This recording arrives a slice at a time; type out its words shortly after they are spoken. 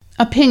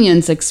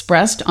Opinions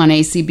expressed on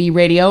ACB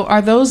Radio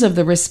are those of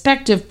the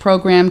respective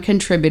program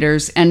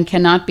contributors and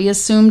cannot be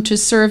assumed to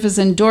serve as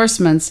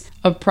endorsements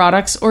of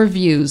products or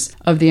views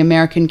of the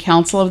American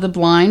Council of the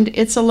Blind,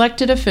 its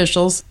elected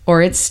officials,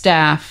 or its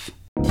staff.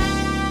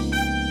 MAINMENU.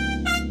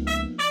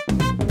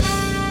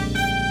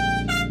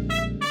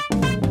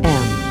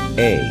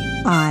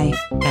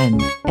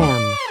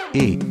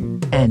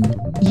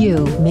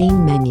 Main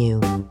menu.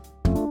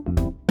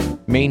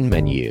 Main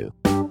menu.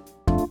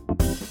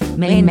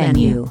 Main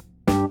menu.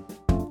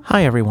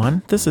 Hi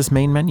everyone, this is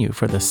Main Menu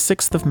for the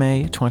 6th of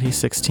May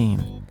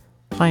 2016.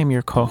 I am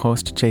your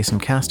co-host Jason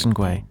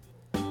Castonguay.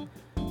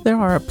 There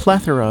are a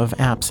plethora of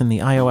apps in the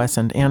iOS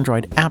and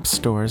Android app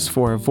stores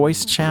for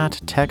voice chat,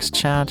 text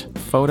chat,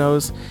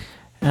 photos,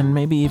 and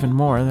maybe even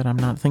more that I'm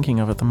not thinking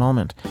of at the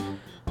moment.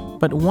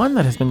 But one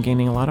that has been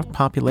gaining a lot of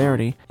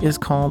popularity is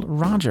called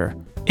Roger.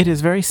 It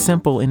is very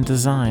simple in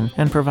design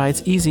and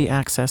provides easy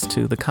access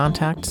to the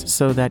contacts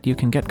so that you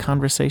can get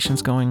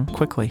conversations going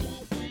quickly.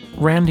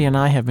 Randy and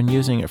I have been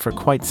using it for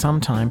quite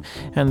some time,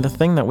 and the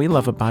thing that we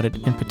love about it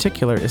in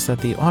particular is that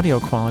the audio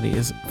quality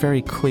is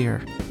very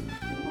clear.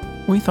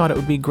 We thought it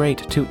would be great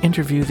to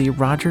interview the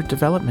Roger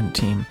development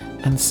team,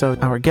 and so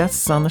our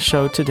guests on the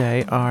show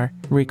today are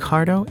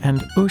Ricardo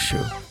and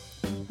Ushu.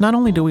 Not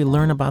only do we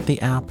learn about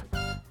the app,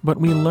 but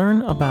we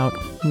learn about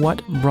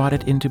what brought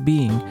it into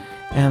being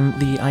and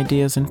the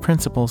ideas and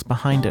principles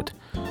behind it.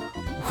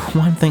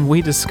 One thing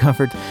we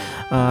discovered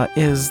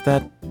is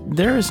that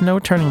there is no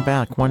turning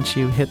back once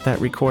you hit that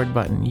record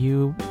button.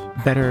 You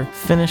better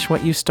finish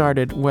what you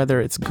started,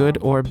 whether it's good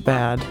or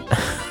bad.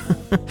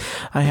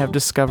 I have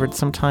discovered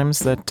sometimes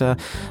that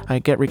I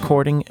get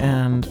recording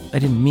and I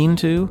didn't mean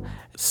to,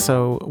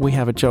 so we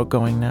have a joke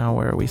going now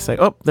where we say,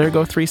 oh, there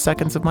go 3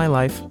 seconds of my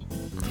life.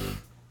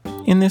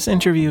 In this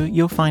interview,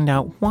 you'll find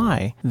out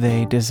why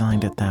they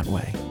designed it that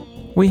way.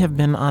 We have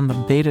been on the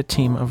beta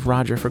team of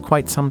Roger for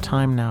quite some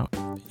time now.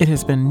 It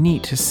has been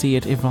neat to see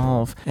it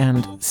evolve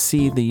and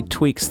see the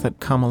tweaks that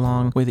come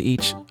along with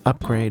each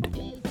upgrade.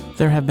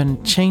 There have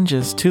been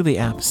changes to the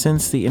app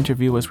since the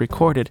interview was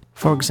recorded.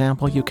 For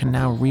example, you can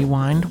now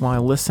rewind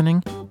while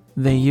listening.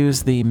 They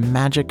use the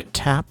magic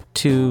tap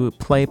to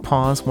play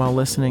pause while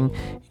listening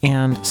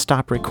and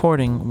stop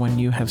recording when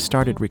you have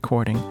started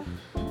recording.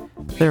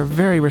 They're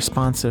very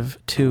responsive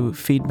to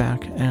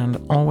feedback and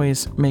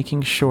always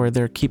making sure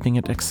they're keeping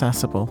it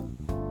accessible.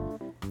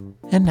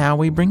 And now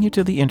we bring you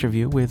to the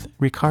interview with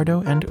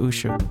Ricardo and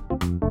Ushu.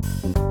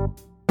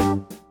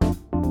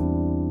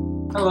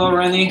 Hello,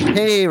 Randy.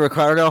 Hey,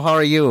 Ricardo. How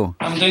are you?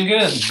 I'm doing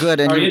good.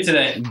 Good. And how are you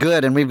today?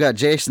 Good. And we've got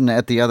Jason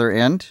at the other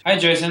end. Hi,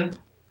 Jason.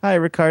 Hi,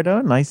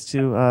 Ricardo. Nice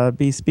to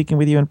be speaking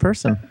with you in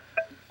person.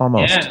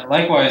 Almost. Yeah,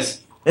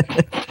 likewise.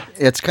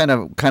 It's kind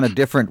of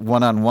different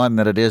one-on-one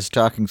than it is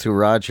talking through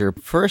Roger.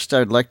 First,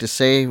 I'd like to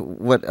say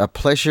what a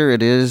pleasure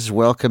it is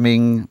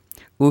welcoming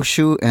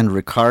Ushu and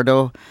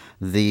Ricardo,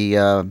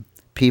 the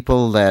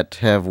people that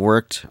have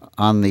worked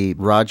on the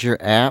Roger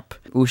app.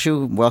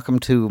 Ushu, welcome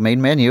to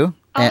Main Menu.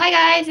 Hi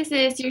guys, this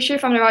is Ushu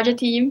from the Roger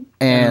team.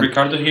 And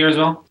Ricardo here as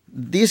well.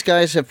 These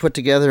guys have put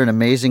together an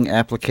amazing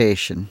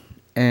application.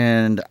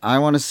 And I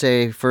want to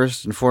say,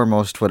 first and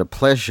foremost, what a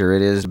pleasure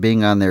it is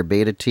being on their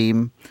beta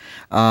team.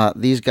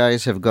 These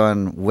guys have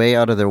gone way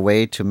out of their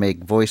way to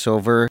make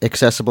VoiceOver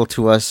accessible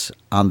to us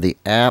on the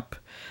app.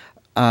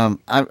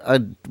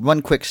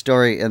 One quick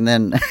story, and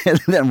then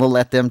then we'll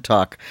let them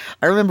talk.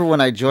 I remember when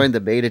I joined the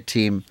beta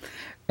team,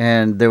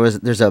 and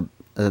there's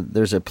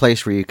a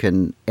place where you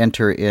can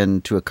enter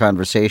into a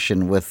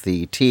conversation with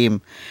the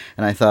team,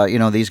 and I thought,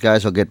 these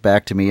guys will get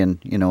back to me in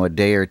a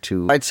day or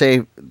two. I'd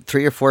say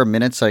 3 or 4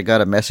 minutes. I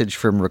got a message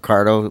from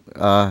Ricardo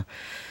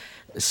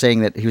saying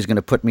that he was going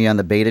to put me on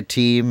the beta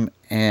team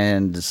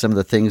and some of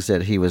the things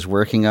that he was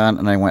working on,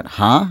 and I went,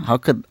 huh? How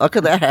could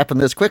that happen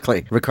this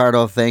quickly?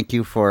 Ricardo, thank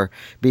you for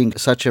being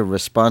such a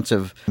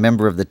responsive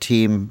member of the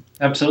team.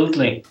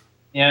 Absolutely.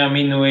 Yeah, I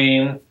mean,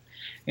 we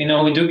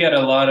do get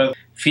a lot of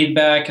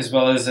feedback as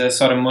well as a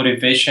sort of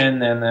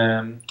motivation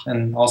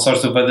and all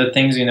sorts of other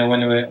things,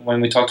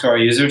 when we talk to our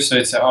users. So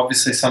it's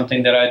obviously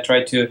something that I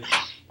try to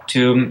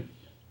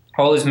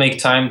always make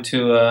time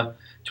to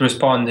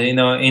respond.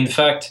 In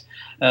fact,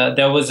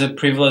 that was a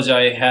privilege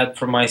I had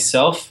for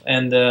myself,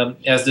 and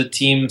as the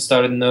team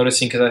started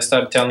noticing, because I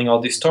started telling all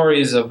these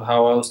stories of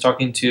how I was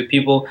talking to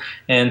people,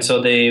 and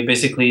so they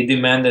basically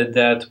demanded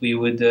that we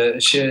would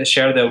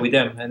share that with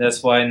them, and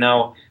that's why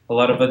now a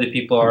lot of other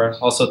people are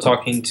also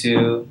talking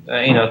to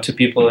to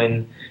people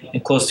in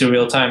close to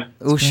real time.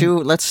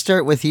 Ushu, let's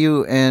start with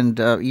you, and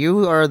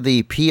you are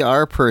the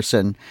PR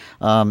person.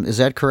 Is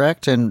that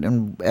correct?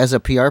 And as a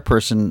PR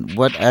person,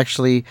 what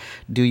actually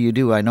do you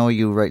do? I know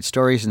you write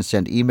stories and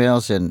send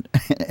emails and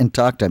and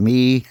talk to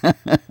me.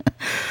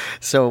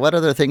 So what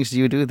other things do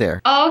you do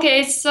there? Oh,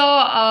 okay, so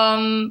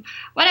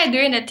what I do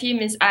in the team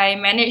is I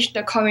manage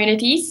the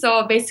community.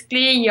 So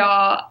basically, you're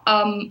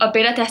a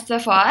beta tester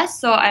for us.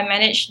 So I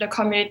manage the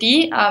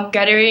community,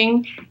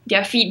 gathering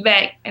their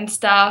feedback and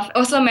stuff.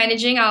 Also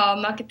managing our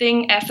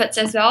marketing efforts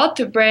as well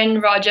to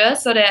brand Roger,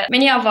 so that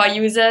many of our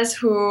users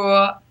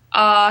who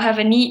have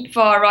a need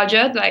for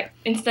Roger, like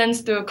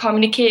instance to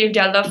communicate with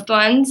their loved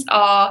ones,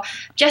 or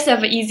just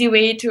have an easy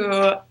way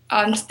to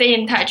stay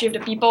in touch with the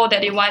people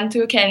that they want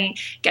to, can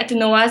get to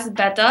know us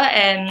better.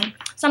 And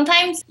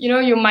sometimes,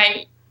 you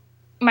might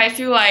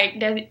feel like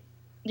that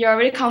you're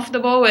really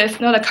comfortable with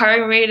the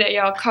current way that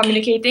you're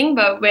communicating,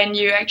 but when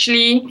you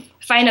actually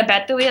find a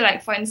better way,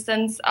 like for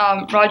instance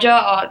Roger,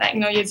 or like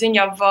using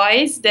your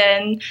voice,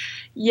 then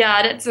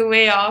that's a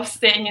way of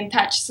staying in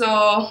touch.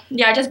 So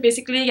just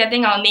basically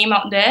getting our name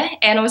out there.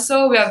 And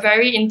also we are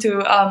very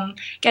into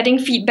getting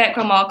feedback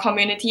from our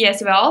community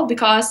as well,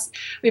 because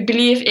we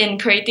believe in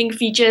creating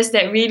features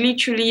that really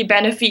truly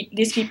benefit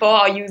these people,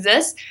 our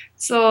users.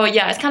 So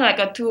it's kind of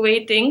like a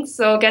two-way thing.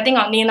 So getting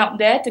our name out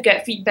there to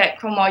get feedback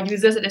from our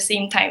users at the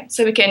same time,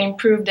 so we can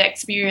improve the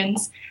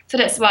experience. So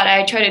that's what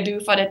I try to do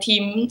for the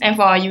team and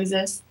for our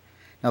users.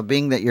 Now,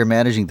 being that you're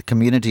managing the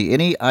community,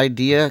 any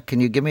idea,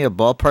 can you give me a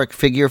ballpark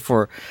figure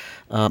for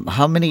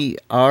how many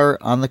are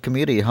on the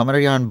community? How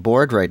many are on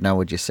board right now,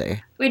 would you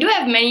say? We do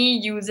have many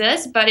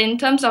users, but in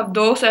terms of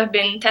those who have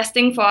been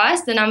testing for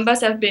us, the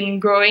numbers have been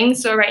growing.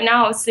 So right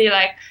now I would say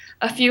like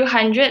a few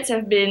hundreds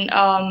have been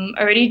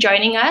already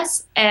joining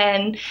us,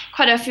 and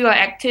quite a few are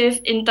active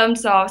in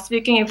terms of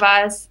speaking with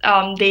us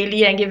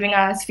daily and giving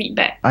us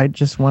feedback. I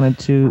just wanted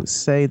to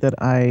say that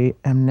I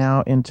am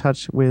now in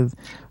touch with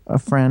a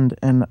friend,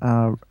 and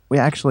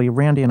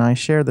Randy and I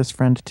share this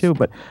friend too,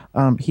 but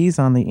he's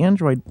on the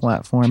Android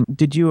platform.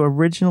 Did you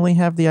originally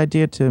have the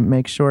idea to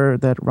make sure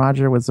that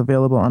Roger was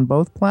available on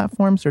both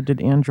platforms, or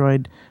did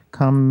Android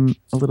come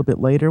a little bit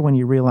later when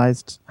you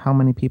realized how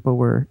many people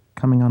were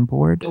coming on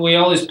board? We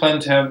always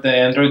planned to have the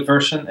Android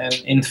version, and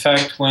in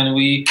fact, when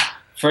we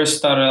first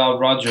started out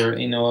Roger,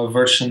 a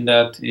version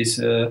that is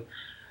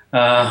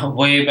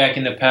way back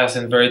in the past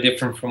and very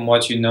different from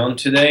what you know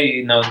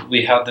today,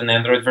 we had an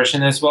Android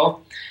version as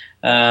well.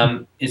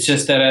 It's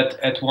just that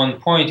at one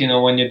point,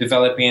 when you're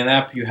developing an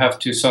app, you have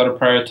to sort of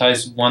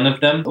prioritize one of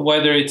them.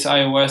 Whether it's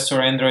iOS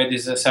or Android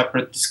is a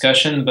separate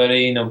discussion, but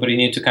you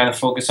need to kind of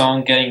focus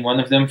on getting one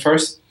of them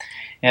first.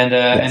 And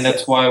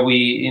that's why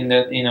and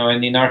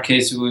in our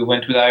case we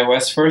went with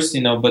iOS first,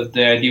 but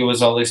the idea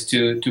was always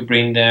to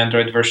bring the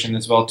Android version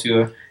as well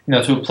to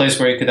a place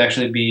where it could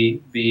actually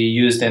be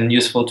used and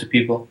useful to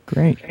people.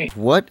 Great.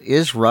 What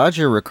is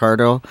Roger,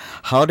 Ricardo?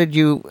 How did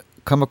you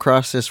come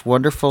across this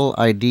wonderful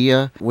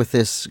idea with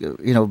this,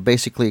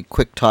 basically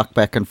quick talk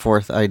back and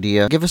forth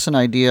idea? Give us an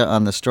idea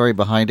on the story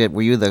behind it.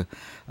 Were you the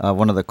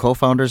one of the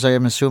co-founders, I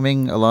am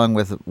assuming, along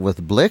with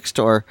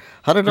Blixt, or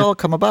how did it all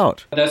come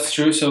about? That's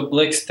true. So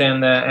Blixt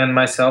and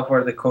myself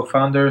were the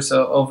co-founders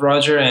of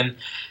Roger, and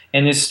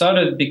it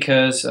started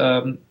because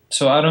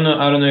so I don't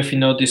know if you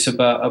know this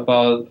about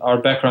our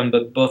background,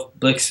 but both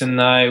Blixt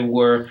and I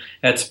were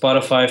at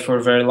Spotify for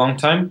a very long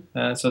time.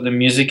 So the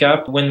music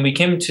app. When we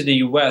came to the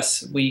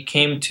US, we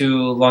came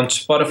to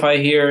launch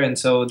Spotify here, and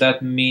so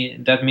that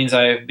means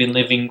I've been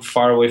living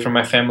far away from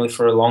my family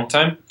for a long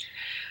time.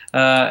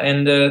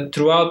 And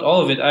throughout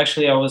all of it,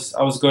 actually, I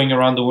was going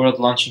around the world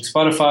launching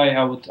Spotify.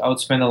 I would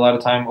spend a lot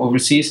of time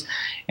overseas,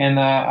 and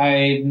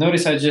I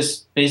noticed I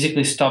just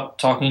basically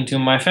stopped talking to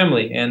my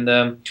family, and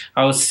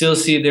I would still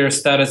see their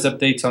status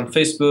updates on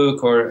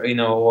Facebook or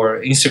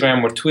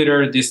Instagram or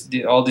Twitter,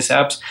 all these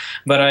apps,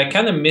 but I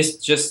kind of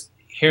missed just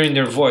hearing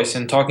their voice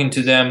and talking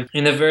to them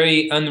in a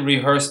very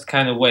unrehearsed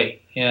kind of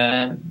way.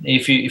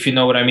 If you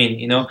know what I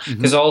mean,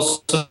 because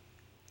also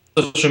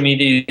social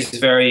media is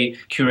very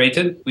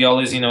curated. We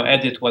always,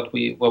 edit what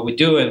we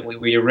do, and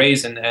we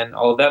erase and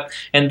all of that,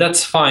 and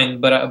that's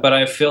fine. But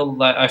I felt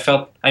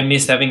I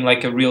missed having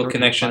like a real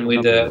connection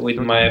with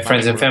my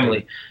friends and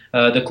family,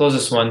 the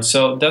closest ones.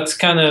 So that's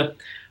kind of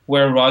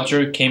where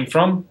Roger came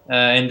from.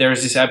 And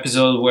there's this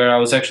episode where I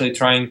was actually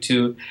trying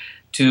to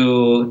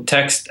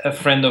text a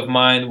friend of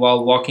mine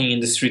while walking in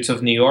the streets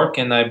of New York,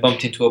 and I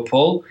bumped into a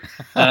pole,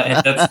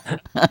 and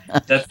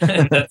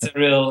that's a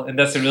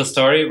real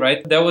story,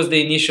 right? That was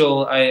the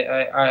initial.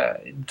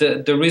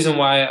 The reason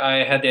why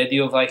I had the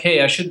idea of like,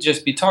 hey, I should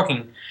just be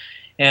talking,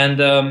 but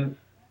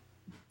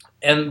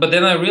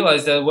then I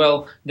realized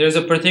that there's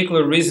a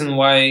particular reason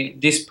why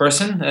this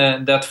person,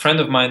 that friend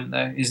of mine,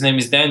 his name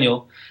is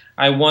Daniel,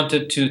 I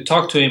wanted to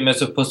talk to him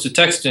as opposed to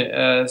text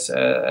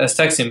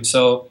him.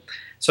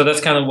 So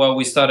that's kind of what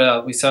we started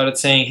out. We started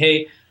saying,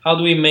 hey, how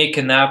do we make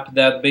an app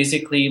that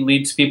basically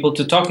leads people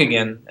to talk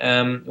again?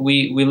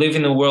 We live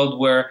in a world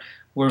where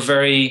we're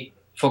very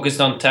focused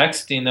on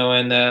text, and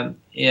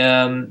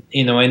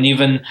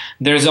even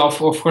there's of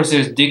course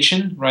there's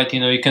diction, right?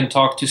 You can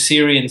talk to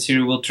Siri and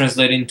Siri will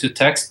translate into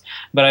text.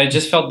 But I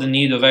just felt the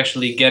need of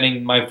actually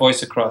getting my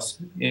voice across.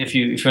 If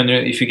you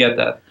get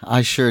that,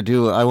 I sure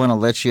do. I want to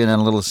let you in on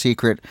a little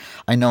secret.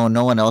 I know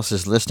no one else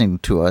is listening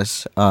to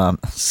us,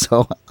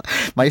 so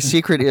my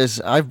secret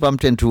is I've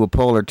bumped into a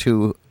pole or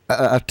two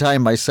a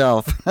time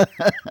myself.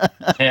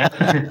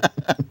 Yeah.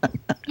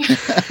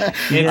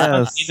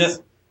 Yes.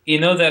 You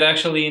know that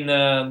actually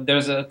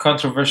there's a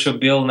controversial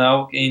bill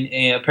now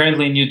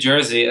apparently in New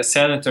Jersey. A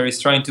senator is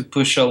trying to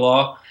push a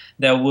law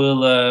that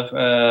will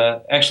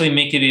actually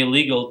make it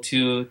illegal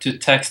to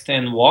text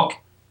and walk.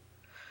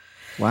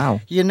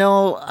 Wow.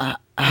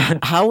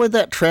 How would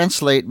that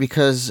translate?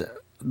 Because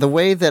the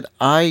way that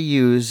I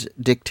use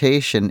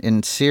dictation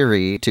in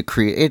Siri to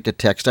create the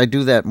text, I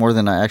do that more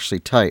than I actually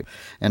type.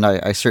 And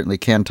I certainly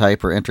can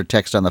type or enter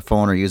text on the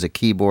phone or use a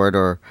keyboard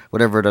or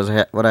whatever it is,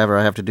 whatever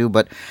I have to do.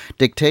 But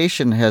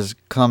dictation has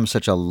come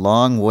such a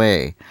long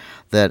way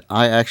that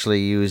I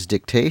actually use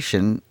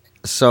dictation.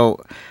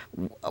 So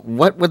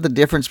what would the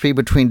difference be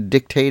between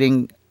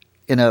dictating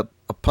in a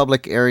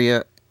public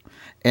area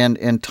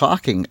and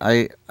talking?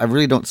 I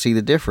really don't see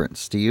the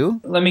difference. Do you?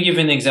 Let me give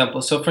you an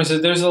example. So, for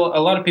instance, there's a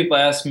lot of people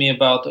ask me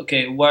about,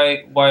 okay,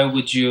 why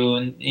would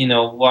you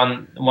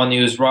want to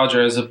use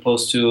Roger as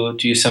opposed to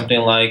use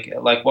something like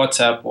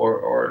WhatsApp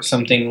or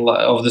something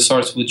of the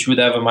sorts, which would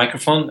have a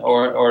microphone,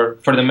 or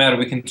for the matter,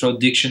 we can throw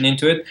diction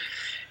into it.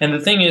 And the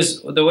thing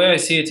is, the way I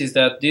see it is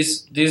that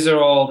these are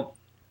all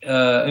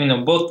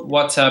both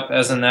WhatsApp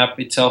as an app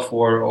itself,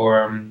 or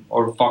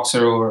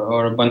Voxer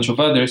or a bunch of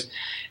others,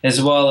 as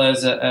well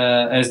as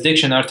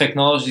Diction. Our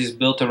technology is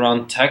built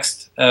around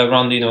text. They're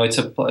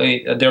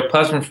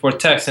platforms for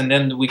text, and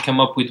then we come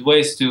up with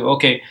ways to,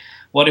 okay,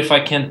 what if I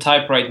can't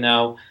type right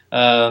now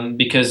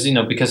because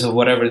of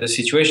whatever the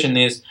situation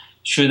is?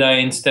 Should I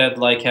instead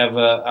have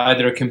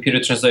either a computer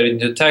translated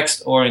into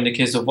text, or in the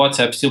case of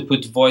WhatsApp, still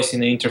put voice in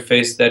the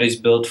interface that is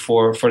built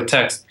for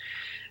text?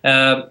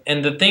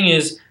 And the thing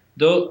is,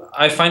 though,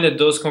 I find that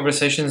those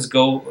conversations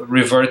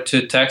revert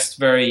to text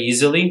very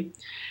easily,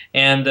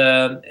 and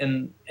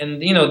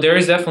there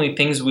is definitely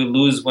things we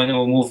lose when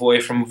we move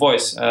away from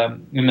voice. For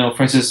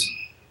instance,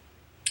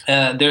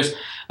 there's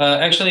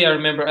actually, I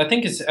remember, I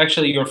think it's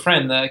actually your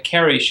friend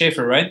Carrie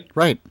Schaefer, right?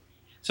 Right.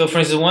 So, for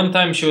instance, one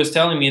time she was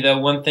telling me that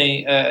one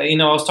thing. I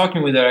was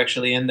talking with her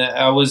actually, and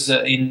I was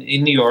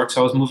in New York,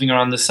 so I was moving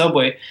around the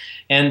subway,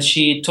 and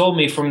she told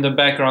me from the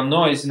background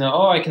noise,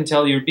 oh, I can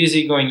tell you're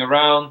busy going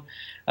around.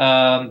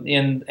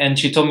 And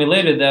she told me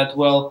later that,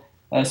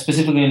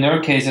 specifically in her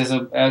case,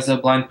 as a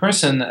blind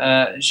person,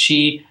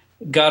 she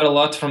got a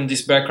lot from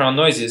these background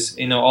noises,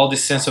 all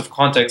this sense of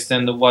context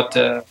and what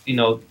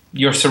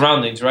your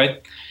surroundings,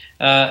 right?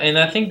 And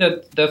I think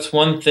that's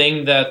one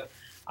thing that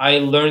I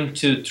learned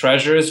to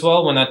treasure as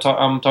well when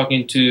I'm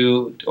talking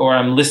to, or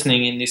I'm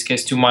listening in this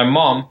case, to my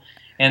mom,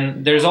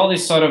 and there's all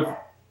this sort of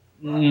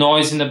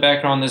noise in the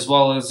background, as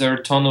well as their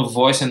tone of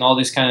voice and all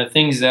these kind of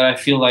things that I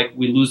feel like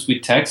we lose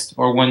with text,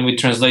 or when we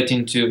translate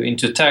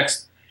into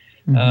text.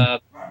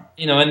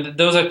 Mm-hmm. And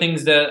those are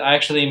things that I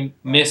actually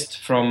missed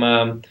from,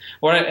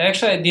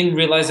 I didn't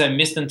realize I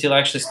missed until I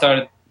actually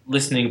started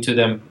listening to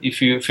them,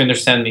 if you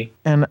understand me.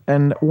 And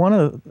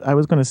I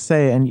was going to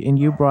say, and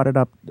you brought it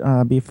up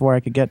before I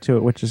could get to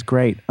it, which is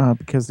great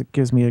because it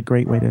gives me a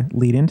great way to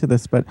lead into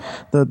this. But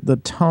the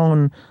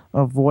tone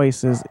of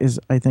voice is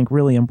I think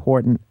really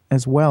important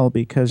as well,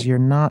 because you're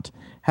not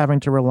having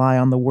to rely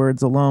on the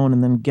words alone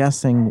and then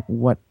guessing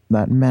what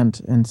that meant,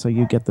 and so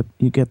you get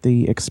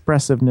the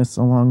expressiveness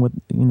along with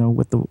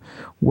with the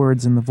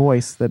words and the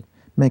voice that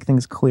make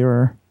things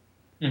clearer.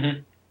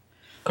 Mm-hmm.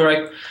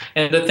 Correct.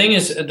 And the thing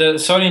is, the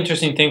sort of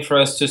interesting thing for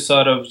us to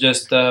sort of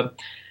just, to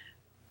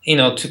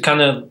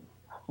kind of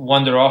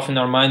wander off in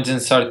our minds and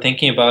start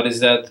thinking about is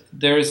that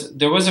there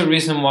was a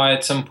reason why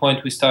at some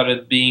point we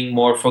started being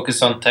more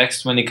focused on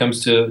text when it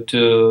comes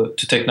to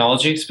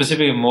technology,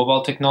 specifically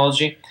mobile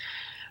technology.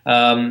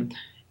 And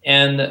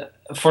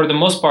for the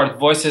most part,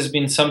 voice has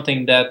been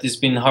something that has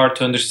been hard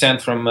to understand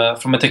from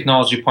a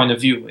technology point of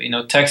view.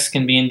 Text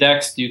can be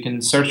indexed, you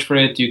can search for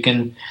it, you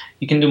can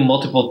do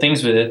multiple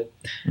things with it.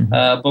 Mm-hmm.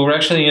 But we're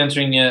actually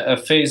entering a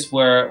phase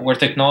where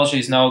technology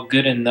is now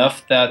good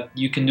enough that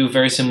you can do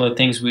very similar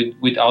things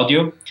with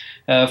audio.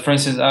 For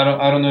instance, I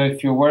don't know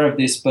if you're aware of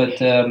this, but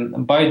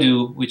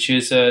Baidu, which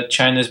is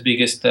China's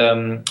biggest,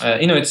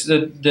 it's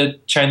the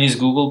Chinese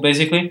Google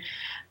basically.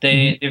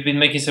 They've been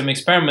making some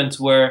experiments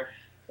where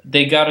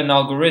they got an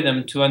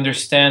algorithm to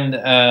understand,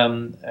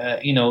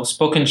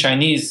 spoken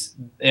Chinese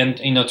and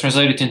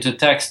translate it into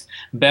text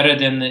better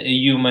than a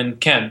human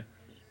can,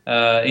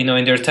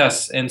 in their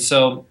tests. And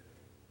so,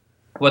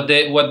 what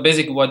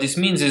this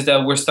means is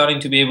that we're starting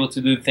to be able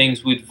to do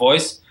things with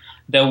voice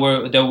that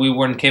we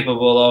weren't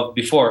capable of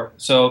before.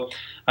 So,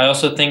 I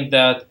also think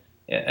that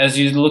as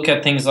you look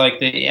at things like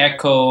the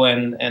Echo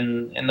and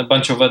a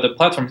bunch of other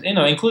platforms,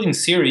 including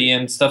Siri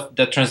and stuff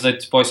that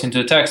translates voice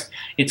into text,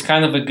 it's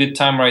kind of a good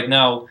time right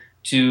now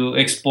to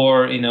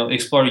explore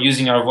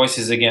using our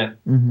voices again.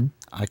 Mm-hmm.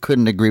 I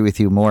couldn't agree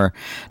with you more.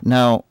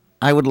 Now,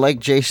 I would like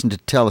Jason to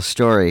tell a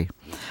story.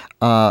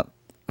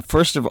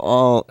 First of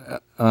all,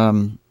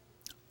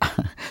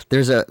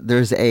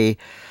 there's a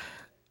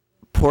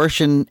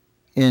portion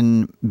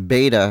in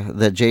beta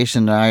that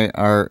Jason and I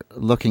are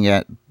looking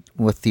at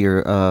with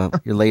your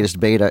latest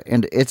beta,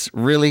 and it's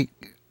really,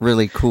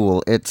 really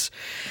cool. The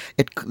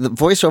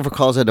VoiceOver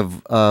calls it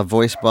a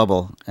voice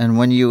bubble, and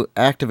when you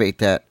activate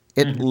that,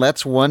 it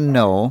lets one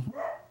know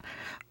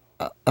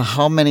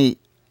how many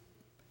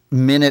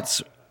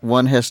minutes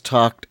one has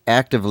talked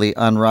actively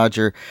on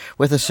Roger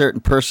with a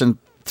certain person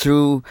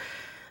through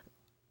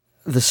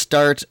the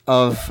start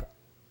of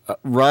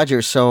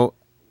Roger. So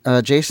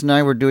Jason and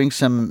I were doing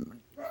some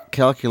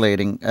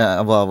calculating.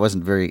 Well, it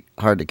wasn't very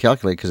hard to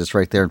calculate because it's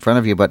right there in front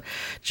of you. But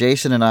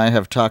Jason and I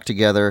have talked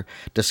together,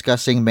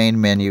 discussing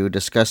Main Menu,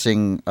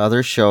 discussing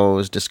other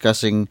shows,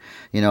 discussing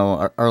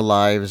our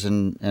lives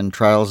and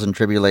trials and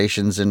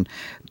tribulations, and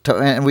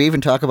we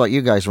even talk about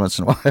you guys once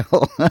in a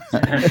while.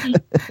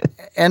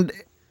 And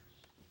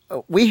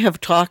we've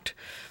talked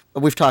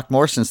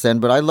more since then.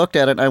 But I looked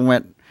at it and I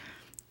went,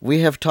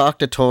 we have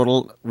talked a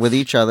total with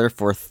each other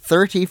for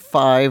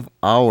 35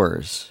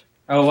 hours.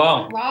 Oh,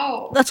 wow.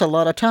 Wow. That's a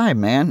lot of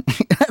time, man.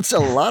 That's a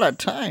lot of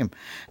time.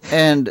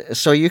 And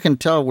so you can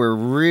tell we're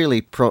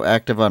really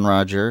proactive on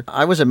Roger.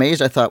 I was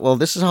amazed. I thought, well,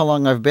 this is how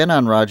long I've been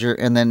on Roger.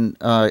 And then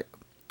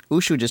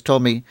Ushu just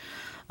told me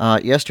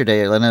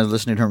yesterday, and I was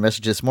listening to her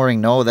message this morning,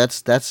 no,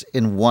 that's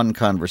in one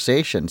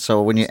conversation.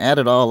 So when you add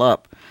it all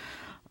up,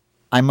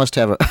 I must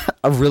have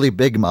a really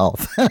big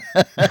mouth.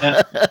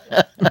 I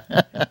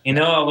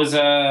was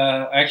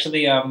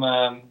actually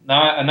now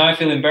I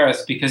feel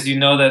embarrassed because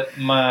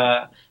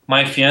that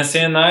my fiance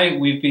and I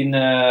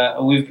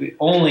we've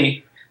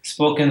only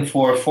spoken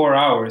for 4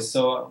 hours,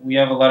 so we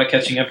have a lot of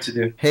catching up to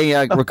do.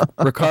 Hey,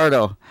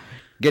 Ricardo,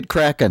 get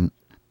cracking.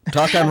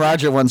 Talk on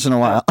Roger once in a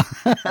while.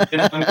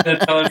 I'm going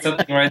to tell her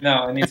something right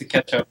now. I need to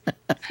catch up.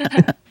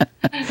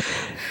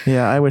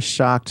 Yeah, I was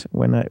shocked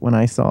when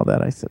I saw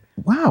that. I said,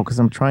 "Wow!" Because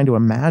I'm trying to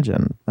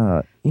imagine,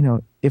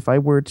 if I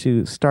were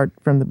to start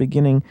from the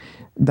beginning,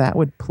 that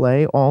would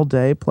play all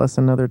day plus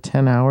another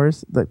 10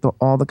 hours.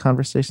 All the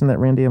conversation that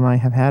Randy and I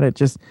have had, it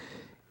just,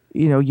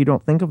 you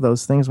don't think of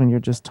those things when you're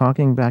just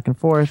talking back and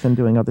forth and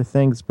doing other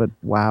things. But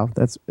wow,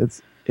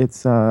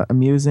 it's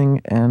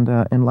amusing and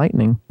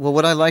enlightening. Well,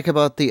 what I like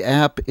about the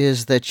app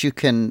is that you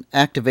can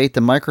activate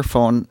the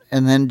microphone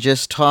and then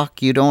just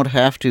talk. You don't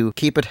have to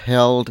keep it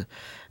held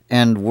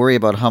and worry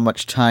about how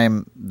much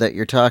time that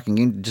you're talking.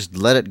 You can just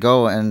let it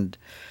go, and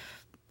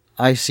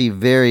I see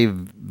very,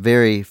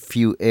 very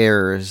few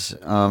errors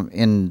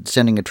in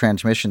sending a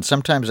transmission.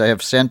 Sometimes I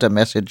have sent a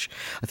message.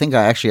 I think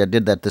I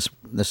did that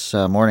this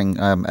morning.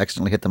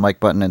 Accidentally hit the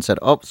mic button and said,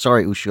 "Oh,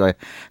 sorry, Ushu, I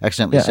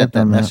accidentally sent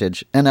that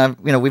message." And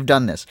we've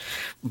done this,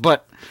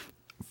 but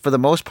for the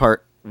most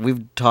part,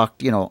 we've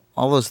talked,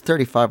 all those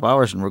 35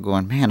 hours, and we're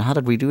going, man, how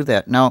did we do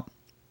that? Now,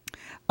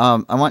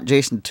 I want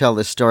Jason to tell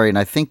this story, and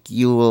I think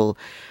you will.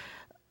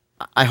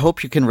 I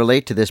hope you can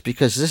relate to this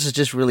because this is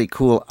just really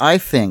cool. I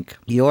think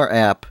your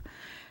app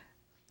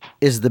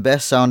is the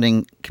best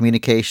sounding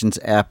communications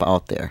app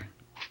out there,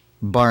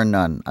 bar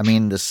none. I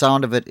mean, the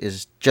sound of it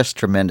is just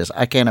tremendous.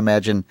 I can't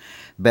imagine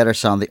better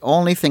sound. The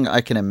only thing I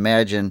can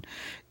imagine,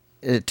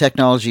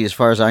 technology, as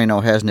far as I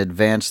know, hasn't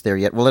advanced there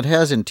yet. Well, it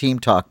has in Team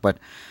Talk, but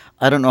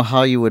I don't know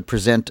how you would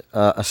present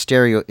a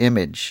stereo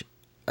image.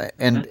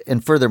 And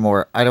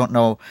furthermore, I don't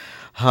know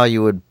how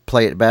you would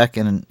play it back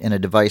in a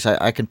device.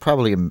 I can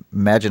probably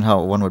imagine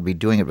how one would be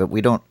doing it, but we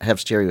don't have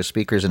stereo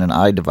speakers in an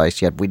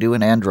iDevice yet. We do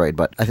in Android,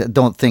 but I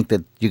don't think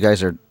that you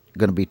guys are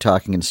going to be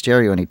talking in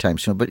stereo anytime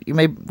soon. But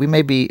we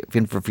may be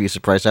in for a few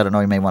surprises. I don't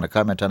know. You may want to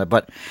comment on it.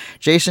 But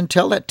Jason,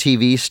 tell that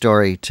TV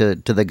story to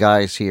the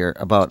guys here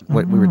about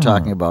what we were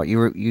talking about.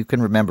 You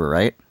can remember,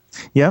 right?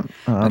 Yep.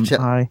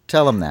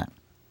 Tell them that.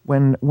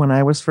 When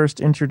I was first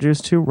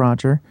introduced to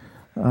Roger,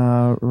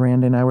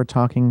 Randy and I were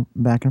talking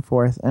back and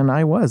forth, and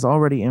I was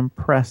already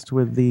impressed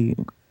with the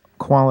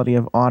quality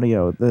of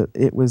audio.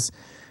 It was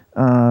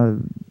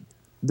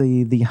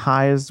the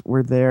highs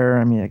were there.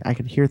 I mean, I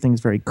could hear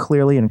things very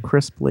clearly and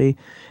crisply.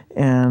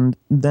 And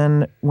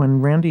then when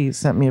Randy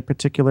sent me a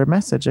particular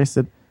message, I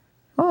said,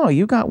 "Oh,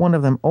 you got one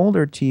of them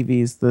older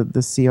TVs,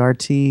 the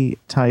CRT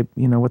type,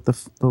 with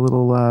the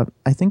little,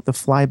 I think the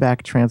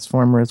flyback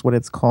transformer is what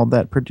it's called,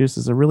 that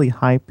produces a really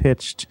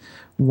high-pitched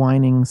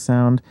whining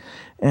sound."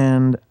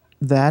 And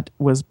that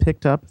was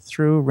picked up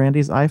through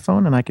Randy's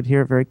iPhone, and I could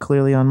hear it very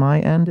clearly on my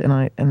end. And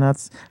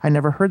I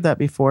never heard that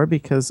before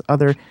because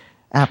other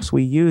apps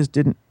we use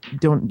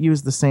don't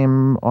use the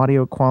same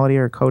audio quality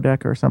or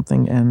codec or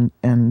something,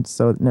 and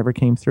so it never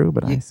came through.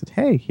 But I said,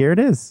 "Hey, here it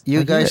is."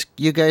 You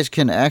guys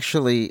can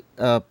actually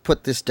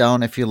put this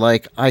down if you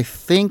like. I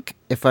think,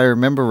 if I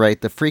remember right,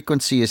 the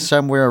frequency is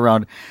somewhere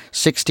around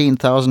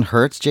 16,000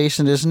 hertz.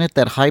 Jason, isn't it,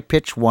 that high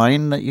pitched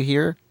whine that you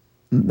hear?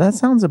 That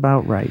sounds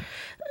about right.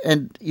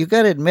 And you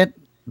got to admit,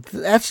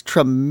 that's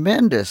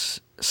tremendous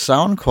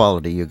sound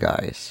quality, you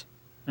guys.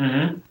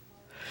 Mm-hmm.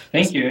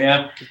 Thank you.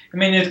 Yeah, I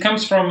mean, it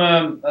comes from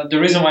the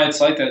reason why it's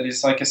like that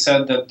is, like I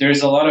said, that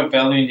there's a lot of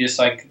value in this,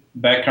 like,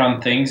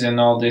 background things and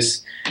all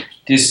this.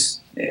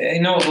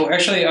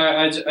 Actually,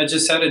 I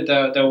just said it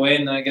that way,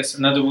 and I guess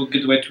another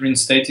good way to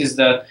reinstate is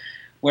that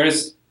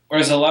whereas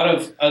a lot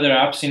of other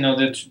apps,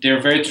 that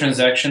they're very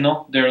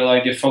transactional.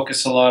 They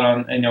focus a lot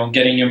on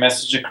getting your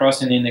message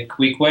across and in a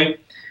quick way.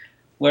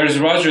 Whereas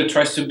Roger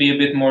tries to be a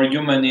bit more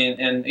human,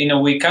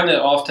 and we kind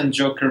of often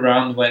joke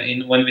around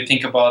when we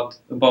think about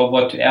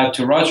what to add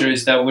to Roger,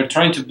 is that we're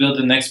trying to build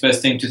the next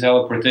best thing to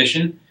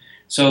teleportation.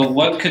 So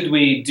what could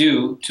we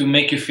do to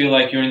make you feel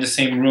like you're in the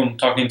same room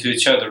talking to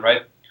each other,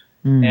 right?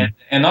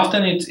 And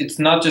often it's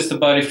not just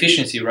about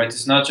efficiency, right?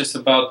 It's not just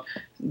about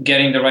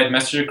getting the right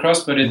message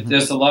across, but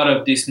there's a lot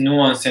of this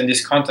nuance and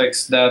this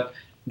context that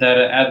that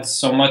adds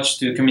so much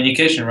to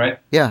communication, right?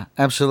 Yeah,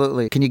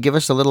 absolutely. Can you give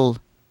us a little,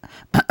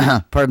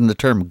 pardon the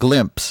term,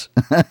 glimpse?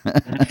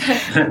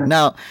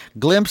 Now,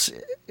 glimpse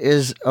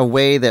is a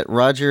way that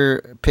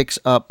Roger picks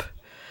up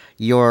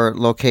your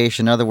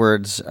location. In other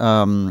words,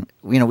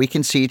 we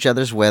can see each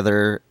other's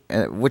weather,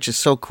 which is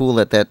so cool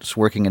that that's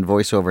working in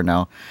VoiceOver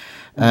now.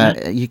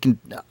 You can,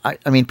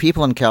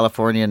 people in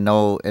California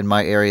know in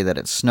my area that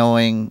it's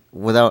snowing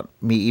without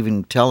me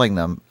even telling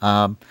them.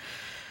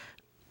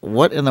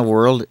 What in the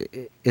world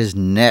is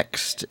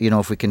next?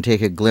 If we can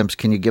take a glimpse,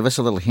 can you give us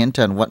a little hint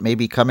on what may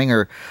be coming,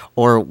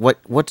 or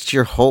what's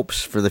your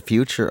hopes for the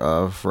future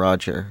of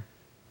Roger?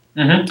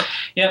 Mm-hmm.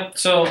 Yeah,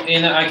 so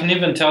I can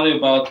even tell you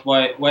about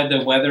why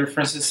the weather, for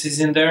instance, is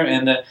in there,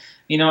 and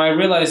I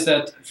realized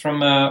that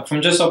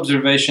from just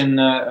observation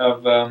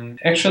of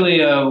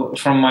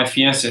from my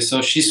fiance.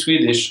 So she's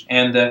Swedish,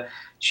 and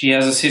she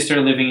has a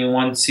sister living in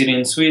one city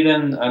in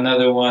Sweden.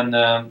 Another one,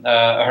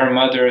 her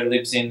mother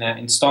lives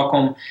in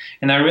Stockholm,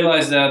 and I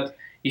realized that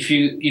if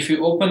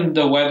you open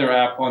the weather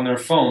app on her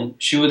phone,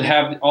 she would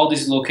have all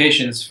these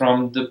locations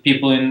from the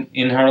people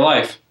in her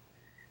life.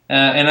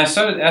 And I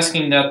started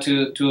asking that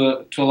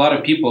to a lot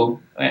of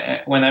people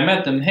when I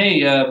met them.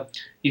 Hey,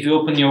 if you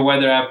open your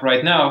weather app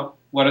right now,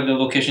 what are the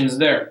locations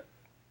there?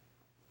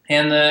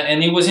 And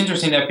it was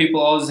interesting that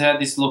people always had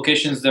these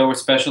locations that were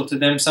special to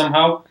them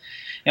somehow.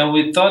 And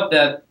we thought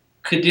that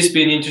could this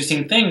be an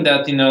interesting thing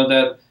that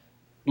that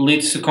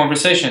leads to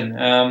conversation.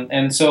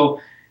 And so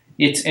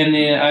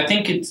I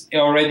think it's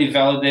already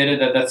validated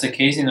that that's the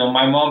case.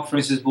 My mom, for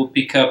instance, will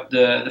pick up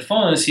the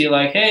phone and see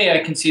like, hey, I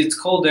can see it's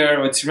cold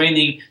there or it's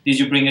raining. Did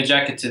you bring a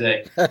jacket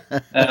today?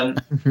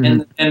 And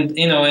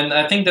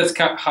I think that's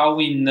how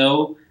we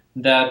know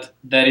that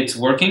it's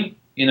working.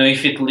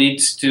 If it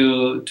leads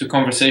to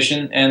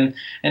conversation, and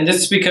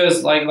that's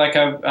because like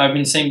I've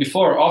been saying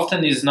before,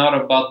 often it's not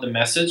about the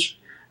message,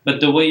 but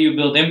the way you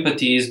build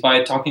empathy is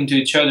by talking to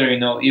each other,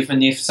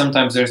 even if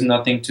sometimes there's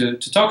nothing to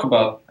talk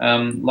about.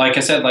 Like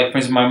I said, like for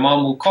instance, my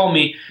mom will call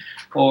me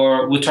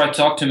or will try to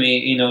talk to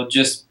me,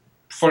 just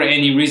for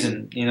any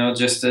reason,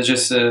 just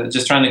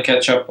trying to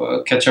catch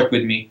up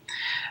with me.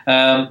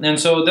 And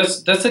so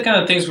that's the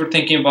kind of things we're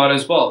thinking about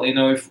as well.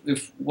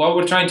 If what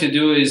we're trying to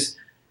do is,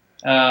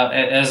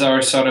 as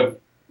our sort of,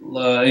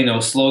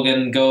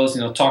 slogan goes,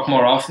 talk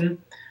more often.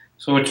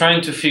 So we're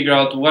trying to figure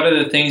out what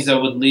are the things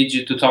that would lead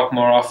you to talk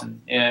more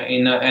often.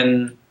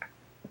 And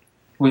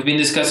we've been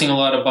discussing a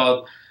lot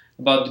about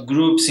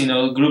groups.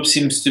 Groups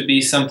seems to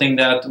be something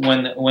that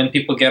when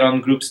people get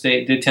on groups,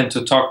 they tend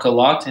to talk a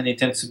lot, and it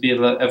tends to be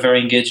a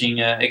very engaging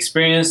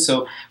experience.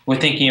 So we're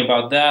thinking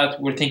about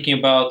that. We're thinking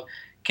about,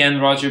 can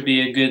Roger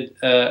be a good,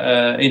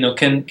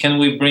 can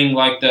we bring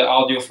like the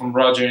audio from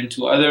Roger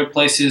into other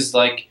places?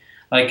 Like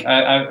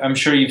I'm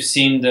sure you've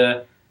seen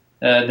the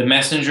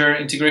Messenger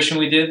integration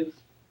we did.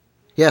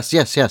 Yes.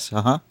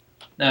 Uh-huh.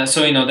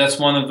 So that's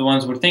one of the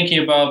ones we're thinking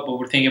about, but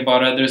we're thinking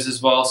about others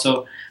as well.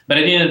 So, but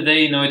at the end of the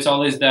day, it's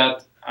always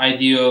that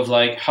idea of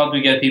like, how do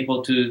we get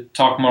people to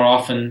talk more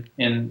often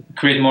and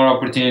create more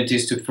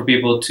opportunities for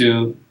people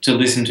to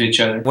listen to each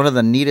other. One of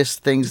the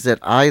neatest things that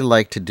I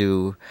like to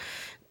do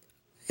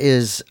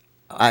is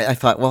I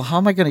thought, well, how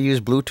am I going to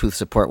use Bluetooth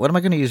support? What am I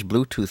going to use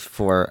Bluetooth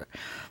for?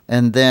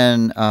 And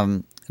then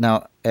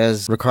now,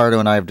 as Ricardo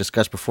and I have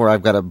discussed before,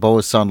 I've got a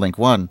Bose SoundLink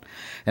 1,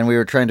 and we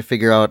were trying to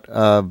figure out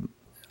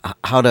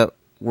how to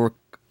work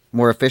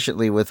more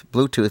efficiently with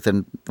Bluetooth.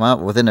 And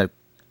within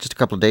just a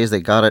couple of days, they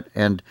got it,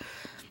 and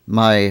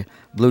my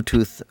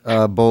Bluetooth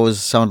Bose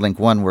SoundLink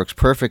 1 works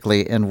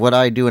perfectly. And what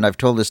I do, and I've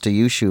told this to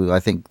Yushu, I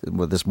think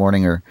this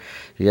morning or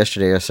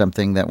yesterday or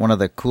something, that one of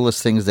the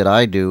coolest things that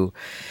I do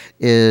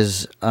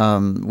is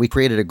we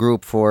created a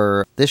group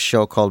for this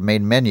show called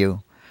Main Menu.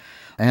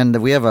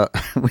 And we have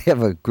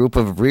a group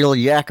of real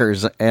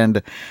yackers,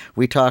 and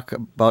we talk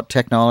about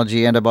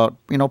technology and about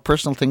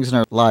personal things in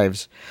our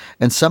lives.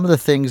 And some of the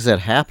things that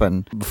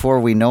happen before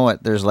we know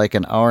it, there's like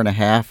an hour and a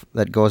half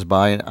that goes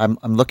by. And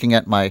I'm looking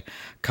at my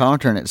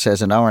counter and it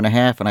says an hour and a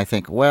half, and I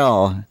think,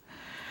 well,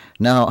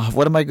 now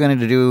what am I going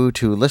to do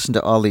to listen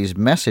to all these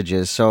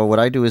messages? So what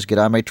I do is get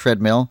on my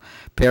treadmill,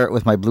 pair it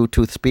with my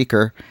Bluetooth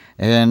speaker,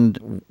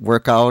 and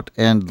work out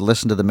and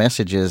listen to the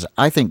messages.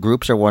 I think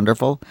groups are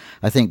wonderful.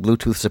 I think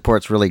Bluetooth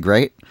support's really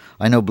great.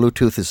 I know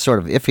Bluetooth is sort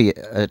of iffy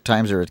at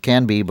times, or it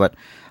can be, but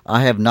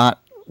I have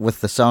not,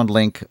 with the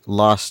SoundLink,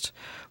 lost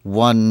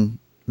one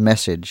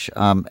message.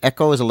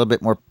 Echo is a little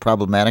bit more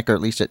problematic, or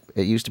at least it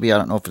used to be. I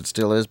don't know if it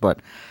still is, but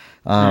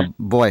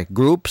boy,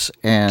 groups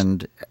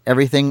and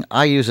everything,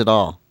 I use it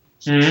all.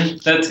 Mm-hmm.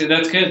 That's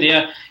good.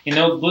 Yeah,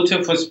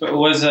 Bluetooth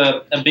was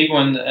a big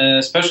one,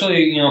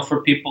 especially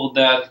for people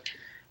that.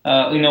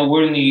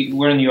 We're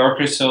New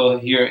Yorkers, so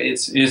here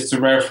it's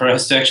rare for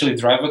us to actually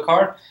drive a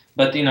car.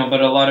 But but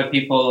a lot of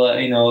people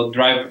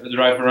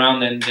drive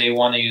around and they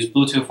want to use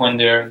Bluetooth when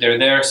they're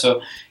there.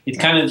 So it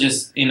kind of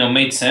just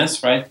made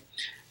sense, right?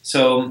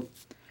 So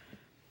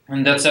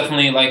And that's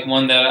definitely like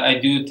one that I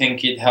do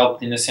think it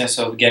helped in the sense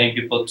of getting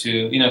people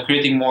to,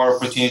 creating more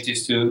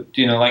opportunities to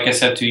like I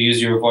said, to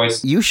use your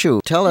voice.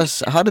 Yushu, tell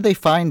us, how did they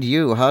find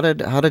you? How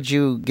did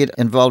you get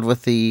involved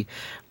with the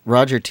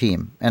Roger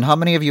team? And how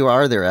many of you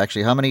are there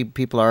actually? How many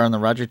people are on the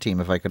Roger team,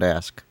 if I could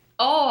ask?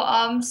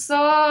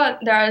 So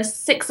there are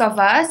 6 of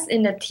us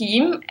in the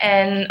team,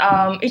 and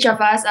each of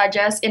us are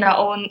just in our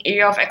own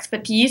area of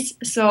expertise.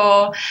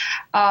 So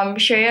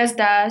Shreyas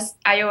does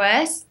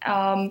iOS,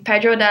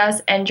 Pedro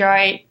does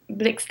Android,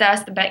 Blix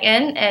does the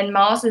backend, and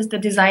Miles is the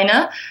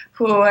designer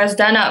who has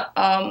done up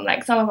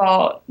like some of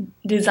our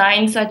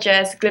designs, such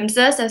as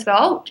glimpses as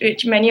well,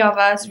 which many of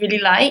us really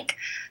like.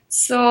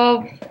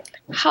 So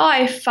how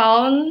I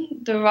found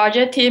the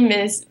Roger team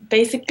is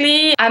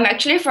basically, I'm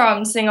actually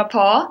from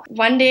Singapore.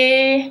 One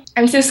day,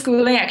 I'm still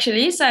schooling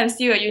actually, so I'm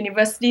still a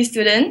university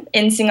student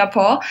in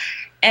Singapore.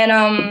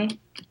 And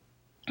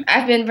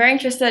I've been very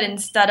interested in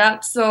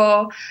startups.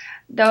 So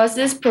there was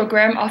this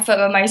program offered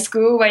by my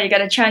school where you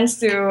get a chance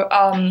to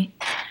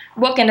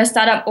work in a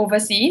startup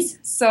overseas.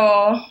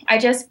 So I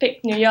just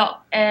picked New York,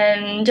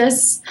 and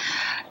just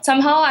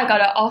somehow I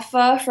got an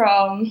offer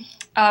from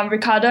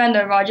Ricardo and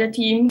the Roger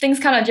team. Things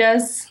kind of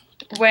just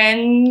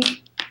went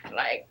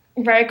like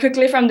very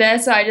quickly from there.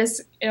 So I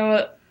just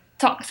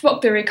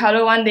spoke to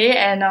Ricardo one day,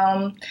 and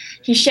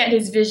he shared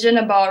his vision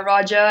about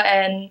Roger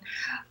and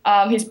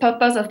his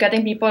purpose of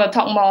getting people to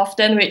talk more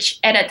often, which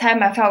at that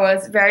time I felt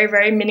was very,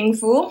 very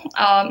meaningful.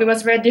 It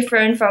was very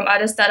different from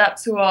other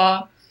startups who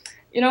are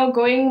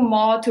going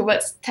more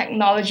towards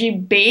technology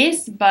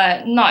based,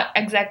 but not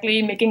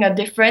exactly making a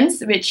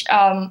difference, which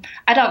I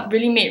thought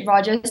really made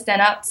Roger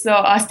stand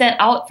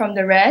out from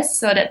the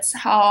rest. So that's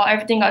how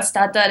everything got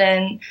started,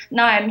 and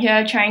now I'm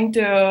here trying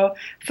to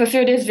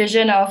fulfill this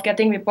vision of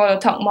getting people to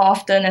talk more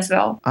often as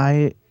well.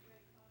 I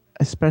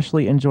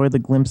especially enjoy the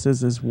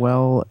glimpses as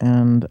well,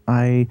 and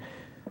I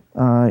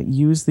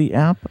use the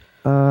app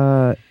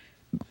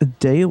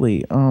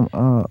daily,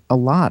 a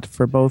lot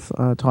for both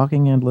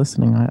talking and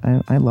listening.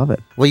 I love it.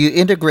 Well, you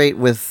integrate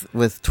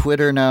with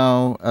Twitter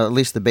now, at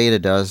least the beta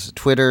does.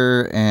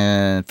 Twitter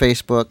and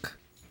Facebook,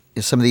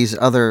 some of these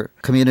other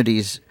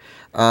communities.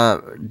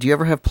 Do you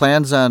ever have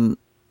plans on?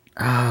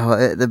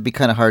 That'd be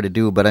kind of hard to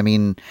do, but I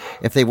mean,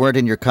 if they weren't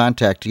in your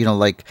contact,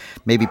 like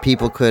maybe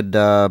people could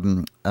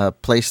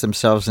place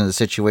themselves in a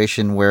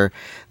situation where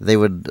they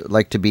would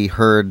like to be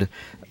heard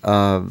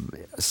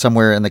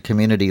somewhere in the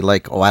community,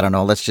 like, I don't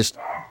know, let's just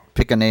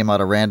pick a name out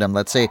of random.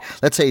 Let's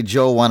say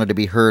Joe wanted to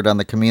be heard on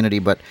the community,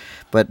 but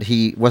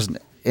he wasn't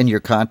in your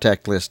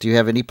contact list. Do you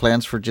have any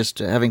plans for just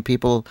having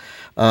people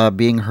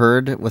being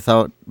heard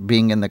without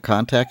being in the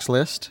contacts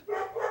list?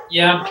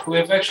 Yeah,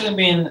 we've actually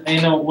been,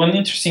 one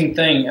interesting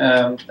thing,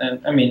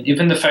 and I mean,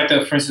 even the fact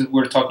that, for instance,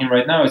 we're talking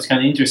right now, it's kind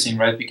of interesting,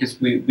 right?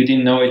 Because we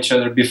didn't know each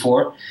other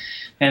before.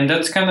 And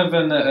that's kind of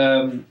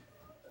an,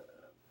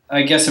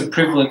 I guess, a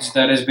privilege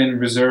that has been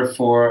reserved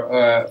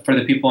for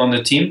the people on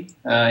the team,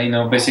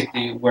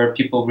 basically where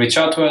people reach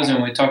out to us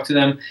and we talk to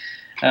them.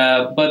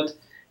 But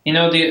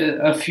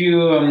a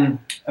few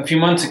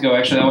months ago,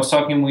 actually, I was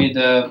talking with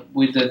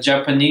a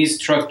Japanese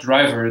truck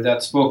driver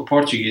that spoke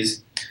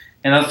Portuguese,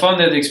 and I found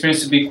that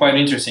experience to be quite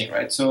interesting,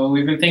 right? So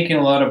we've been thinking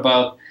a lot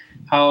about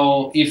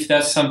how, if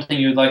that's something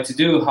you'd like to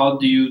do, how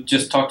do you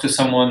just talk to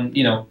someone,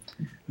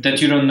 that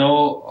you don't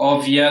know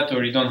of yet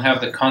or you don't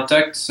have the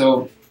contact.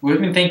 So we've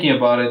been thinking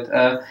about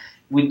it.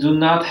 We do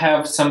not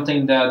have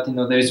something that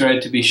that is ready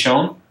to be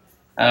shown,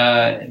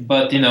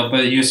 but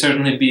you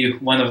certainly be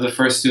one of the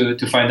first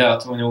to find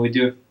out when we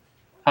do.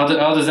 How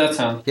does that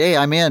sound? Yay,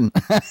 I'm in.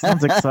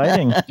 Sounds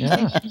exciting.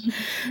 Yeah.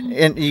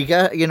 And you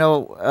got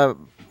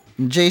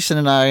Jason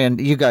and I and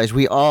you guys,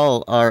 we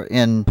all are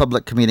in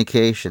public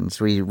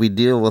communications. We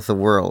deal with the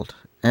world,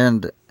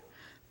 and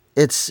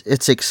it's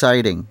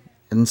exciting.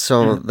 And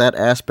so that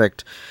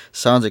aspect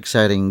sounds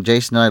exciting.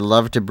 Jason and I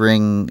love to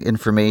bring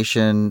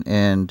information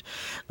and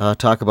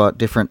talk about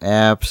different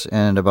apps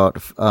and about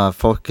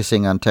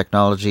focusing on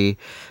technology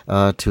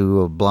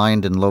to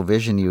blind and low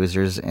vision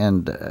users,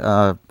 and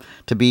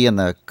to be in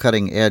the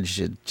cutting edge.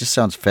 It just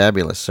sounds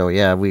fabulous. So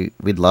yeah,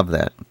 we'd love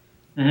that.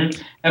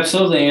 Mm-hmm.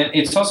 Absolutely. And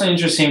it's also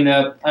interesting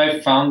that I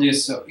found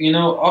this,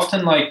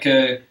 often like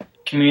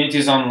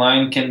communities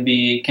online can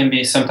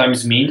be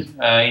sometimes mean,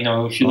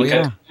 if you look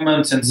at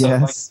comments and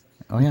stuff like that.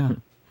 Oh yeah.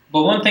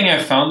 But one thing I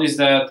found is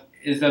that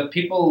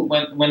people,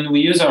 when we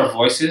use our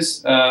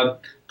voices,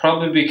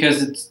 probably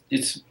because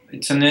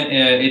it's an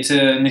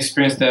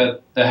experience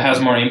that has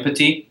more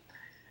empathy,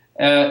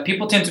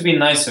 people tend to be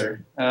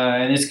nicer,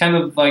 and it's kind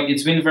of like,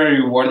 it's been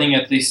very rewarding,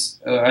 at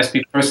least I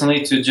speak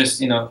personally, to just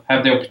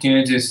have the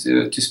opportunities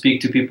to speak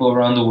to people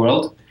around the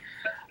world,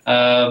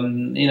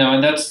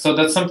 and that's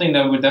something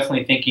that we're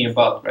definitely thinking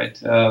about,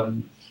 right?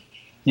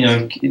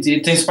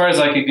 It inspires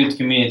like a good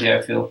community,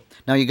 I feel.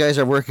 Now you guys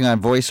are working on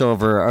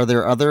voiceover. Are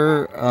there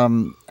other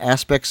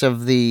aspects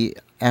of the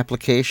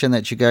application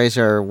that you guys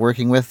are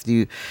working with?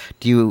 Do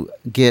you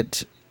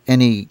get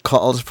any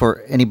calls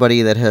for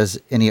anybody that has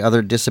any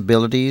other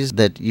disabilities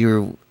that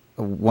you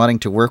wanting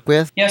to work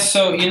with? Yes,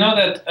 so you know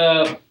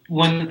that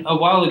when a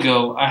while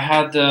ago I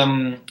had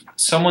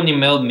someone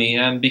emailed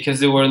me because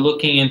they were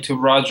looking into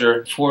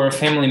Roger for a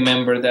family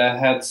member that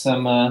had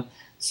some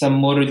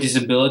motor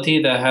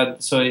disability that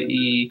had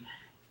he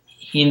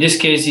in this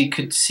case he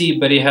could see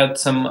but he had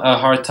some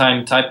hard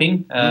time typing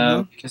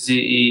because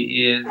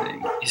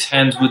his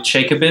hands would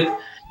shake a bit.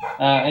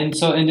 And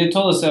they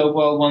told us that,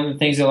 well, one of the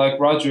things they like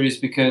Roger is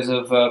because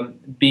of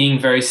being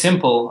very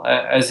simple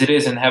as it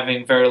is and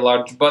having very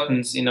large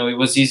buttons. You know, it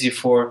was easy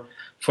for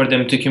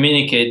them to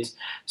communicate.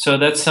 So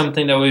that's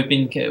something that we've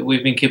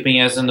been keeping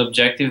as an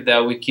objective,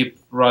 that we keep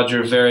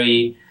Roger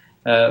very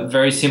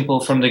very simple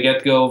from the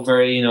get-go,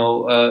 very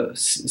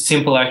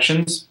simple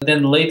actions.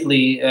 Then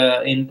lately,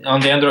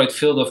 on the Android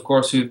field, of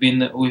course, we've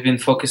been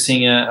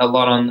focusing a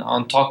lot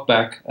on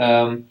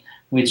TalkBack.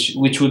 Which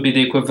would be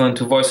the equivalent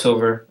to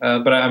VoiceOver,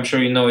 but I'm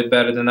sure you know it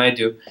better than I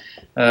do.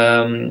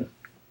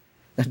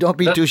 Don't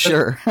be too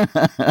sure.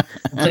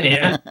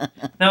 Yeah,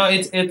 no,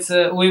 it's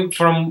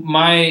from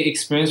my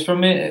experience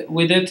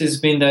with it has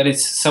been that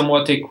it's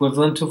somewhat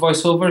equivalent to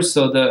VoiceOver.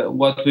 So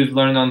what we've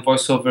learned on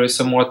VoiceOver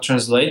somewhat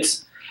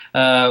translates,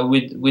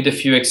 with a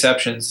few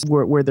exceptions.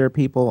 Were there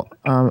people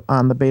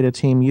on the beta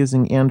team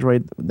using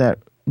Android that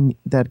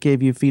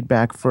gave you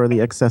feedback for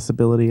the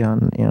accessibility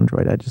on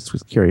Android? I just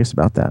was curious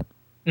about that.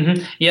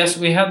 Mm-hmm. Yes,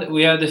 we had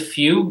a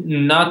few,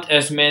 not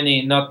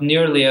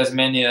nearly as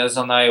many as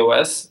on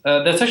iOS.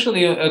 That's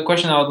actually a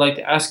question I would like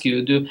to ask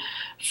you.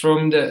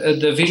 From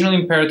the visually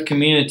impaired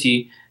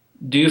community,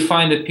 do you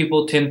find that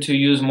people tend to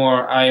use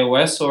more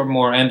iOS or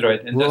more Android?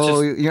 And Whoa,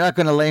 you're not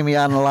going to lay me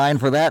on the line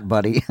for that,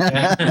 buddy.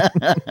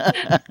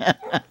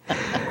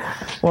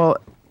 Well,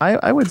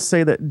 I would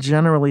say that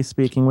generally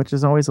speaking, which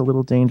is always a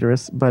little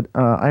dangerous, but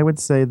I would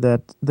say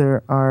that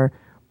there are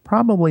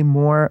probably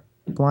more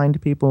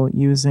blind people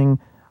using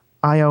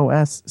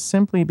iOS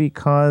simply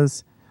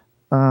because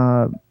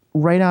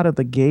right out of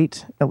the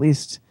gate, at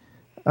least,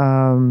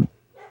 the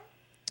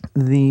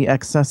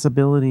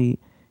accessibility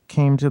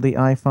came to the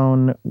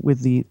iPhone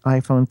with the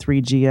iPhone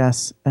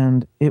 3GS,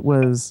 and it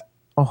was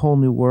a whole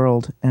new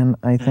world. And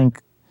I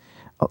think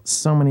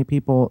so many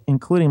people,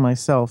 including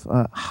myself,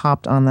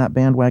 hopped on that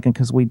bandwagon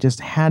because we just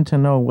had to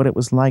know what it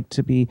was like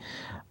to be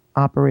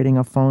operating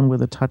a phone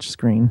with a touch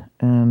screen.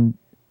 And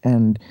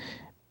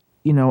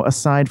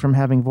aside from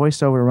having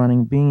VoiceOver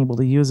running, being able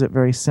to use it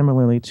very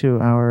similarly to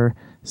our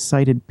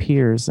sighted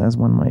peers, as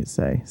one might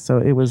say. So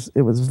it was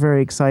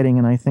very exciting,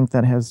 and I think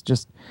that has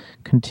just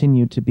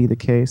continued to be the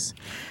case.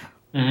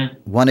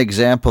 Mm-hmm. One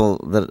example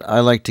that I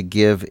like to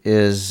give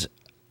is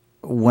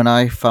when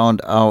I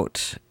found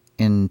out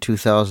in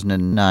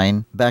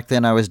 2009. Back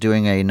then I was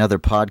doing another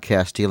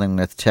podcast dealing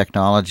with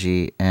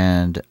technology,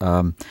 and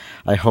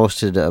I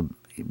hosted a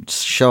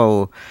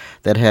show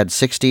that had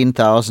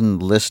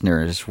 16,000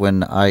 listeners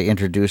when I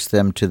introduced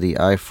them to the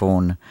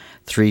iPhone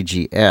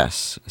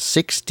 3GS.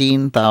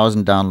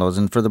 16,000 downloads,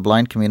 and for the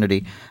blind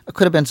community, it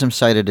could have been some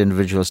sighted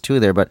individuals too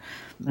there, but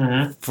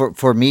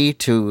for me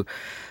to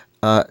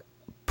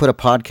put a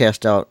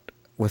podcast out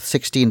with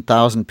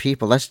 16,000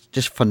 people, that's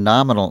just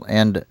phenomenal.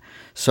 And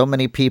so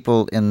many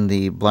people in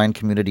the blind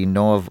community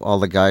know of all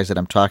the guys that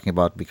I'm talking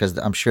about because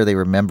I'm sure they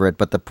remember it.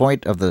 But the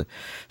point of the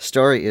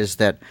story is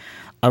that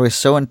I was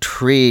so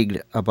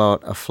intrigued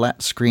about a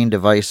flat screen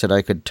device that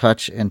I could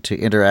touch and to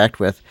interact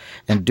with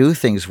and do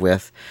things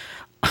with.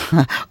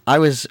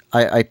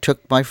 I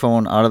took my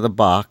phone out of the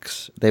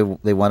box. They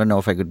want to know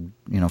if I could,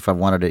 if I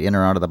wanted it in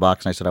or out of the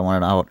box, and I said I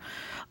wanted it out.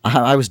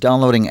 I was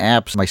downloading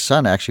apps. My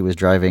son actually was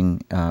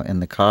driving in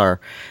the car,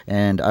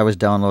 and I was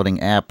downloading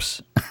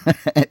apps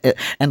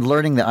and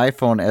learning the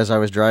iPhone as I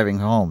was driving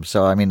home.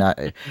 So, I mean,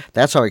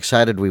 that's how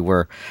excited we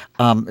were.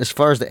 As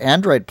far as the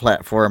Android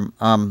platform,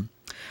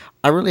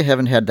 I really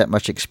haven't had that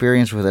much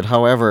experience with it.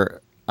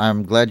 However,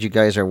 I'm glad you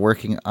guys are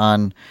working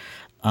on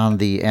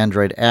the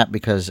Android app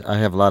because I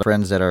have a lot of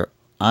friends that are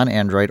on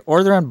Android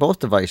or they're on both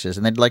devices,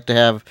 and they'd like to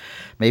have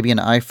maybe an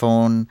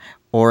iPhone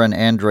or an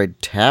Android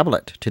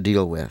tablet to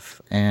deal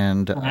with.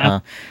 And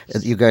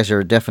you guys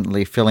are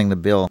definitely filling the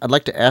bill. I'd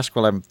like to ask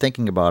while I'm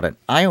thinking about it,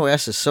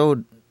 iOS is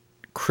so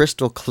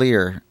crystal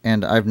clear,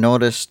 and I've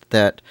noticed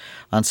that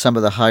on some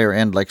of the higher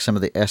end, like some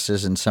of the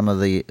S's and some of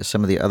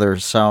the other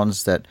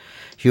sounds that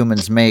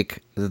humans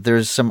make,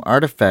 there's some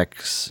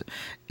artifacts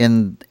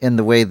in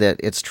the way that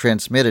it's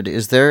transmitted.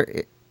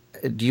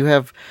 Do you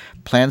have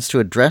plans to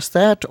address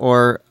that,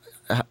 or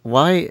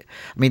why? I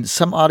mean,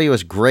 some audio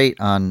is great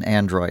on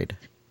Android.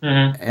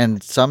 Mm-hmm.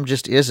 And some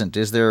just isn't.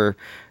 Is there?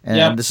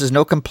 And this is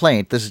no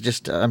complaint. This is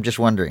just. I'm just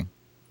wondering.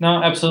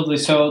 No, absolutely.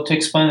 So to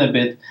explain a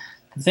bit,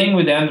 the thing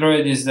with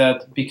Android is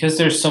that because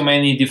there's so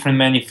many different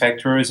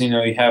manufacturers, you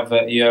have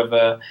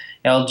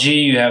LG,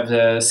 you have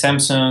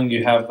Samsung,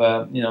 you have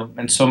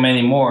and so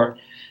many more.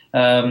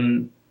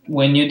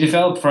 When you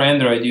develop for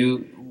Android,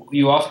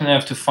 you often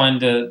have to find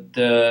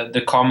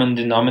the common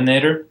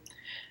denominator.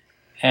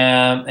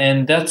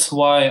 And that's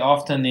why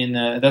often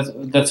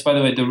that's by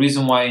the way the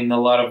reason why in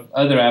a lot of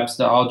other apps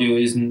the audio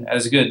isn't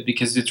as good,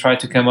 because they try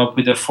to come up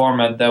with a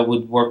format that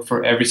would work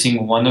for every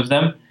single one of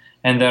them,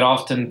 and that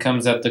often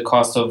comes at the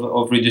cost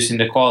of reducing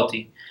the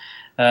quality.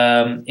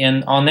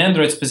 And on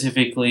Android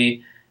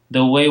specifically,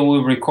 the way we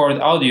record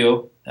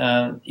audio,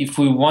 if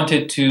we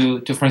wanted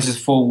to for instance,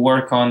 for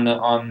work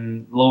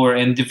on lower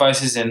end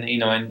devices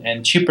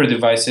and cheaper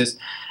devices,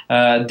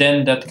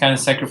 then that kind of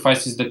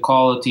sacrifices the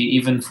quality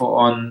even for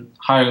on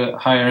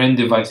higher end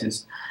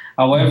devices.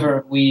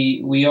 However,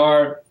 we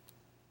are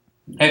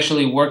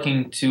actually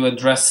working to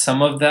address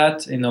some of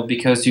that,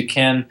 because you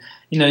can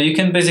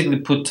basically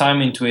put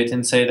time into it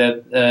and say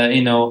that,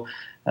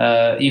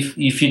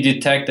 if you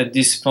detect that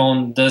this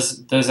phone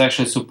does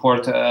actually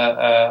support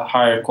a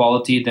higher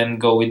quality, then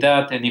go with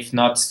that, and if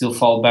not, still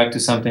fall back to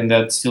something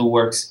that still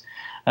works.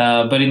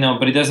 But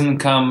it doesn't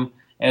come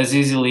as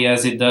easily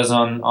as it does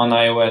on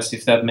iOS,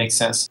 if that makes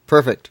sense.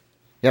 Perfect.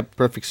 Yep,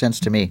 perfect sense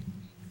to me.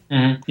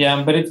 Mm-hmm.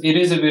 Yeah, but it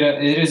is a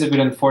bit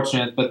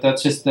unfortunate, but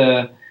that's just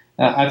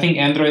I think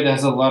Android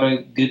has a lot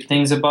of good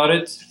things about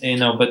it,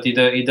 but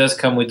it does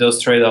come with those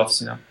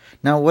trade-offs,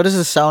 Now, what is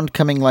the sound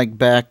coming like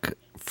back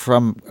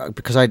from?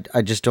 Because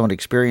I just don't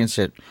experience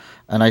it,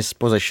 and I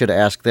suppose I should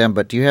ask them.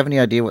 But do you have any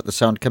idea what the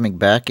sound coming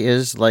back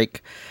is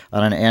like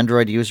on an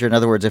Android user? In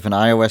other words, if an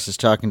iOS is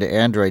talking to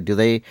Android, do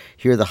they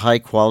hear the high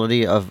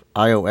quality of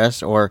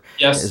iOS, or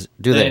yes,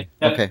 do they?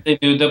 Okay, they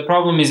do. The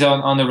problem is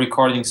on the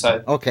recording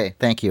side. Okay,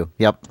 thank you.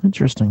 Yep.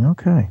 Interesting.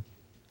 Okay.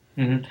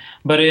 Mm-hmm.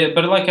 But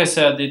like I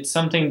said, it's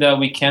something that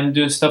we can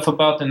do stuff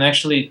about. And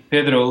actually,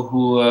 Pedro,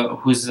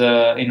 who's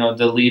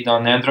the lead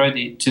on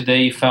Android,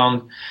 today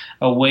found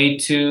a way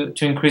to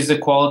increase the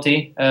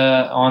quality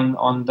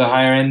on the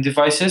higher end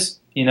devices.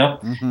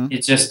 Mm-hmm.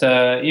 It's just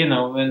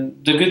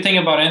and the good thing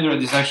about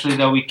Android is actually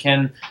that we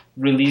can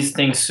release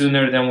things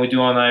sooner than we do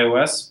on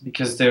iOS,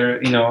 because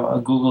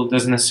Google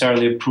doesn't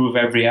necessarily approve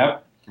every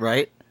app.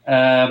 Right.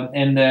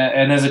 And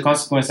as a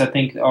consequence, I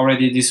think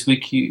already this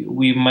week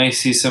we might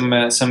see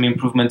some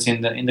improvements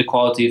in the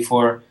quality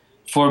for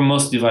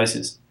most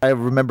devices. I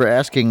remember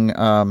asking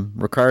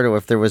Ricardo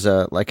if there was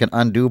an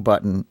undo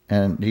button,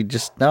 and he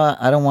just, no,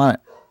 I don't want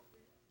it.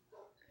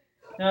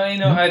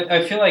 No,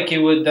 I feel like it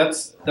would.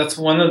 That's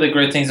one of the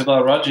great things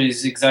about Roger,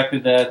 is exactly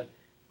that. I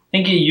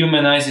think it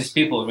humanizes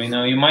people.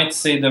 You might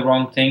say the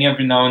wrong thing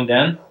every now and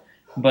then,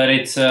 but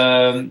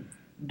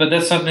but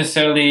that's not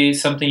necessarily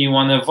something you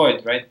want to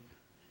avoid, right?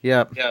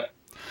 Yeah.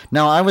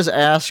 Now, I was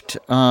asked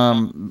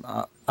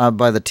by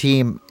the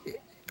team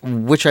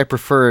which I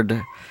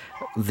preferred,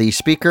 the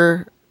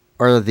speaker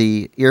or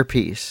the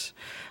earpiece.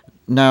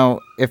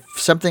 Now, if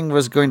something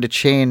was going to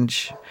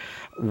change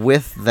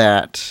with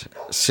that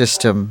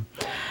system,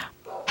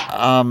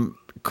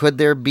 could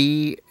there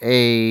be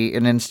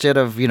and instead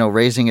of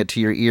raising it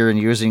to your ear and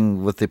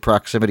using with the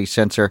proximity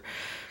sensor,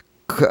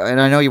 and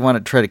I know you want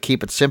to try to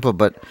keep it simple,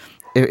 but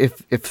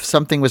if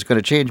something was going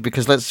to change,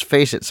 because let's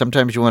face it,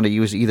 sometimes you want to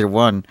use either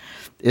one,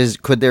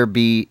 could there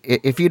be,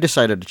 if you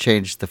decided to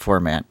change the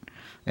format,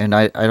 and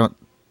I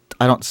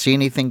don't see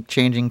anything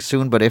changing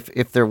soon, but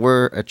if there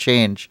were a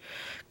change,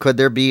 could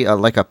there be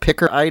a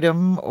picker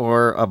item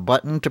or a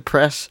button to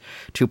press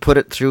to put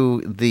it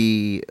through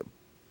the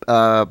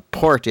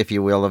port, if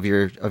you will, of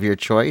your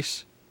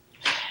choice?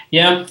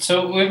 Yeah,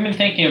 so we've been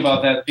thinking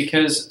about that,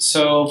 because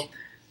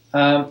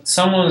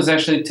someone was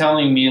actually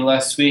telling me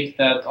last week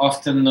that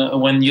often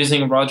when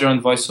using Roger on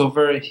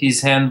VoiceOver,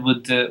 his hand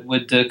would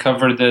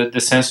cover the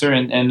sensor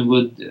and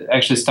would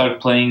actually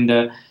start playing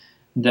the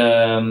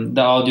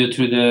audio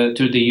through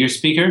the ear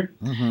speaker.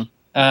 Mm-hmm.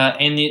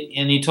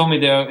 And he told me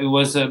that it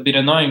was a bit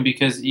annoying,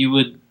 because you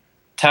would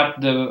tap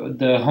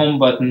the home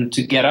button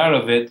to get out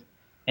of it,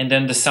 and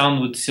then the sound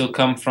would still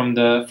come from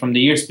the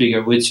ear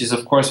speaker, which is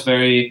of course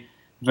very,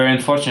 very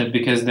unfortunate,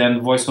 because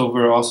then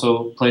VoiceOver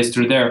also plays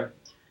through there.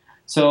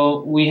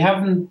 So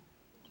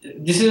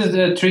this is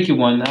a tricky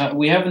one.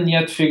 We haven't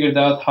yet figured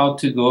out how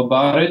to go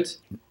about it.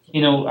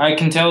 I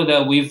can tell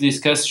that we've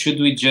discussed, should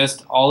we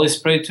just always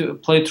play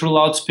through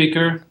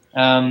loudspeaker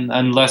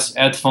unless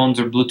headphones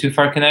or Bluetooth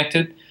are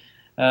connected?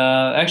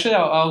 Actually,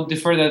 I'll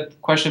defer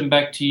that question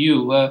back to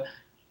you.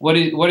 What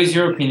is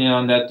your opinion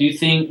on that? Do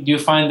you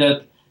find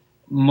that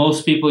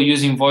most people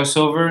using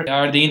VoiceOver,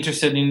 are they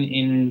interested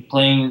in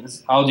playing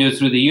audio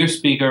through the ear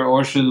speaker,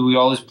 or should we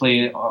always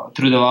play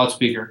through the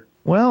loudspeaker?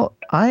 Well,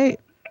 I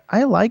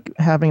like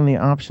having the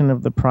option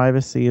of the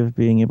privacy of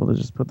being able to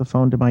just put the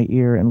phone to my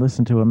ear and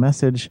listen to a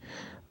message.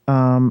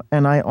 And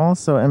I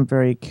also am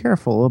very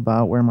careful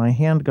about where my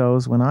hand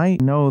goes when I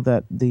know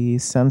that the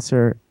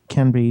sensor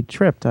can be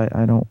tripped.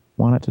 I don't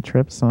want it to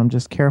trip, so I'm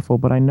just careful.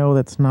 But I know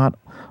that's not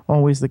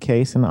always the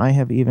case, and I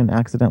have even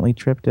accidentally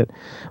tripped it.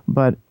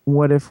 But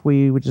what if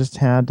we just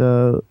had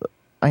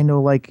I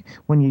know, like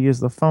when you use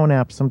the phone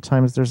app,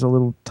 sometimes there's a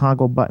little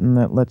toggle button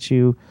that lets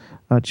you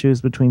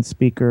choose between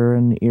speaker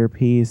and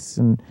earpiece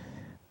and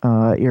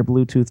ear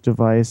Bluetooth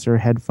device or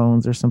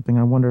headphones or something.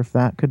 I wonder if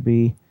that could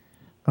be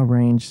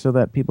arranged so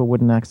that people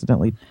wouldn't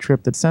accidentally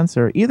trip the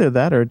sensor. Either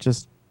that, or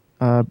just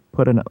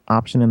put an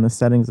option in the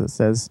settings that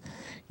says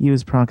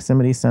use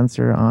proximity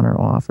sensor on or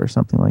off or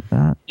something like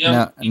that.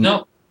 Yeah,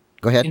 go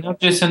ahead.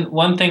 Jason,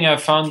 one thing I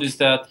found is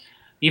that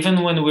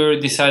even when we were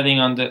deciding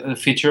on the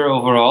feature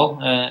overall,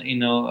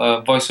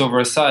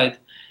 voiceover aside,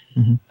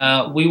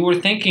 we were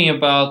thinking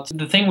about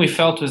the thing we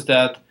felt was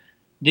that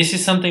this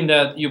is something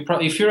that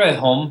if you're at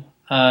home,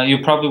 you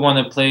probably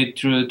want to play it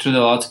through the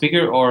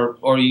loudspeaker, or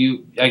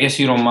I guess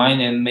you don't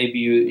mind, and maybe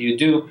you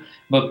do,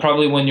 but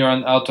probably when you're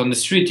out on the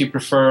street, you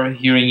prefer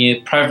hearing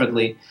it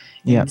privately.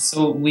 Yeah.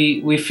 So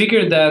we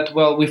figured that,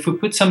 well, if we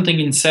put something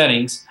in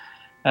settings,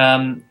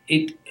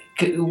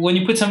 when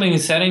you put something in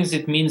settings,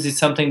 it means it's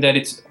something that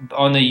it's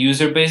on a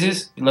user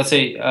basis. Let's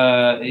say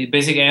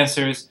basic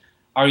answers.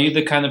 Are you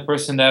the kind of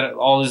person that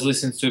always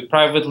listens to it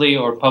privately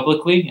or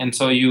publicly? And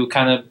so you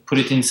kind of put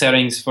it in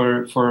settings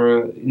for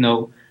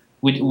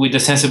with a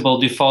sensible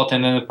default,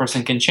 and then the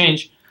person can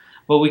change.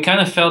 But we kind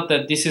of felt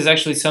that this is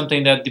actually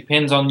something that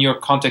depends on your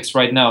context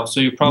right now. So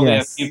you probably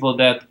have people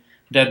that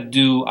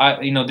do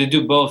they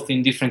do both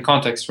in different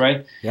contexts,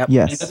 right? Yep.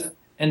 Yes.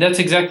 And that's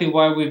exactly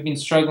why we've been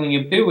struggling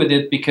a bit with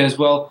it, because,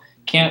 well,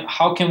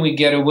 how can we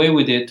get away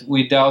with it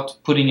without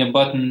putting a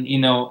button,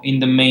 in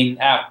the main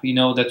app,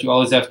 that you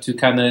always have to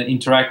kind of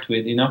interact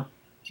with,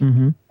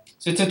 Mm-hmm.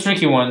 So it's a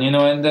tricky one,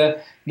 and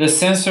the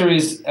sensor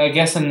is, I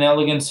guess, an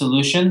elegant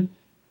solution,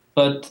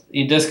 but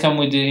it does come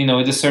with,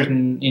 with a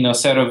certain,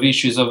 set of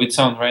issues of its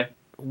own, right?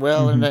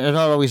 Well, and it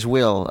always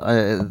will,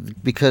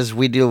 because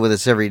we deal with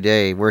this every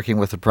day, working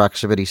with a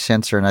proximity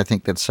sensor, and I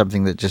think that's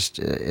something that just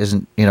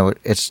isn't,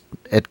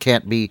 it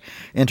can't be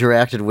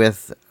interacted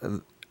with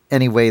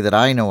any way that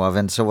I know of.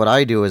 And so what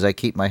I do is I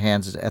keep my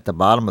hands at the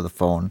bottom of the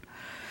phone,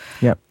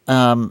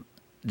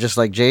 just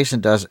like Jason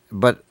does.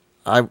 But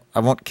I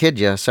won't kid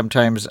you.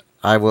 Sometimes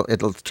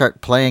it'll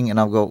start playing, and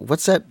I'll go,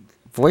 "What's that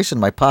voice in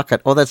my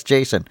pocket?" Oh, that's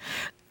Jason.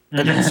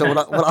 And so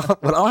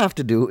what I'll have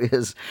to do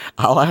is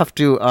I'll have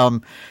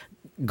to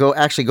go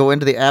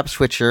into the app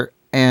switcher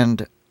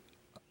and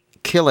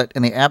kill it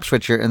in the app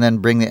switcher, and then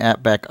bring the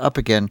app back up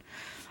again.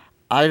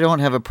 I don't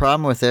have a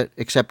problem with it,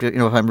 except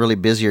if I'm really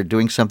busy or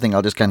doing something,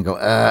 I'll just kind of go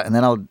and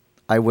then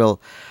I will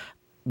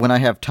when I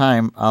have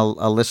time,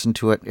 I'll listen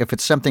to it. If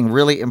it's something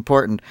really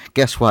important,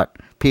 guess what?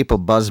 People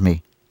buzz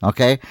me.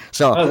 Okay,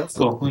 so that's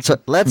cool. So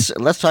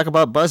let's talk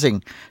about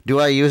buzzing. Do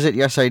I use it?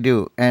 Yes, I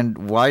do.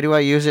 And why do I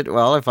use it?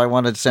 Well, if I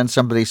want to send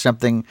somebody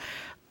something,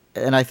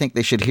 and I think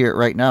they should hear it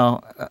right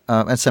now.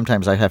 And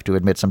sometimes I have to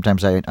admit,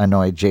 sometimes I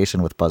annoy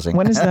Jason with buzzing.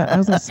 When is that? I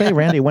was going to say,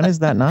 Randy, when is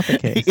that not the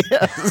case?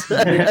 Yes.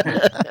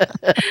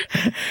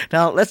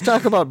 Now let's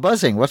talk about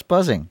buzzing. What's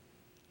buzzing?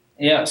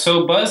 Yeah,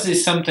 so buzz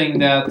is something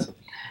that.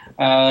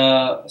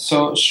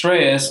 So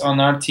Shreyas on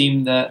our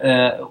team,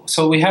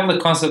 so we have the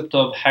concept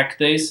of hack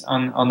days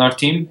on our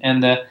team,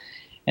 and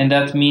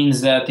that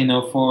means that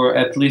for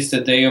at least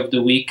a day of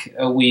the week,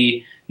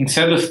 we,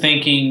 instead of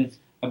thinking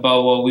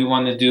about what we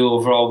want to do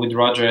overall with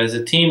Roger as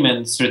a team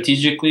and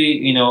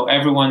strategically,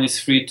 everyone is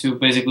free to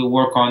basically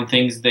work on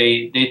things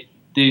they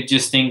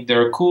just think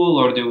they're cool,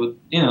 or they would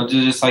they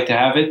just like to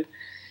have it.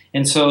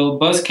 And so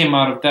Buzz came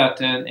out of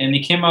that, and it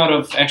came out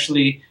of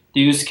actually the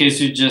use case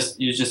you just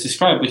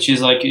described, which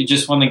is like you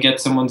just want to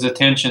get someone's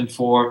attention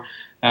for,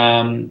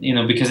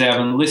 because they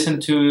haven't listened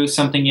to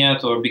something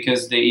yet, or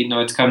because they,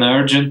 it's kind of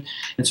urgent,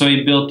 and so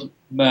he built,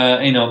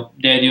 the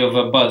idea of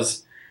a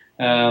buzz.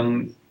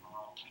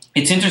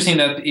 It's interesting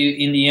that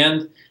in the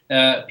end,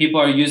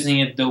 people are using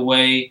it the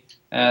way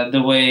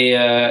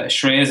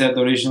Shreyas had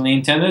originally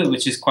intended,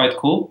 which is quite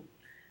cool.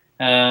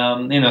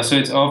 So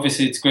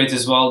it's great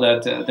as well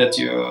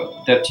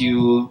that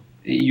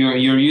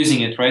you're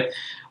using it, right?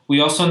 We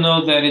also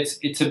know that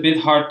it's a bit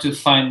hard to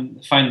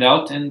find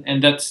out,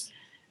 and that's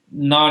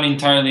not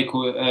entirely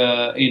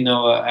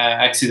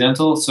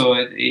accidental.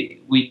 So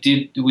we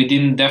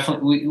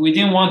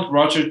didn't want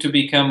Roger to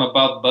become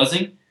about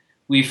buzzing.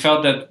 We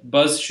felt that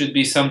buzz should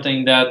be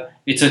something that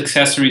it's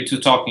accessory to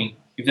talking,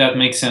 if that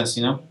makes sense,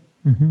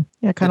 Mm-hmm.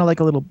 Yeah, kind of like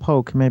a little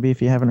poke, maybe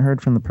if you haven't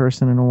heard from the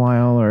person in a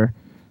while, or.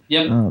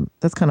 Yep.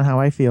 That's kind of how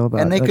I feel about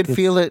it. And they could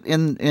feel it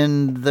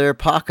in their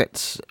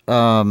pockets,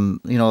 a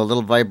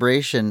little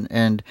vibration.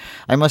 And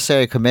I must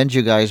say I commend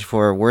you guys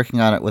for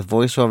working on it with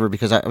VoiceOver,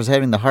 because I was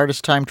having the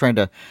hardest time trying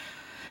to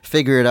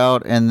figure it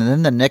out. And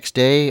then the next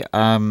day,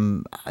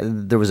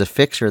 there was a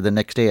fix, or the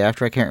next day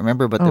after, I can't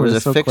remember, but there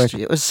was a fix. Quick.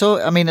 It was so,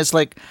 it's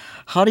like,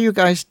 how do you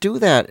guys do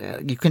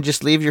that? You can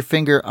just leave your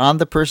finger on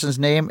the person's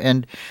name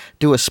and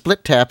do a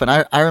split tap. And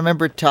I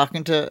remember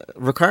talking to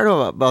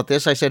Ricardo about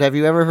this. I said, have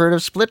you ever heard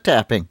of split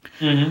tapping?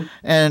 Mm-hmm.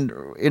 And,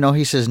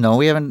 he says, no,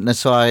 we haven't. And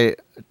so I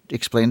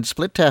explained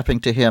split tapping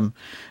to him.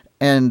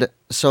 And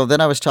so then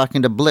I was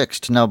talking to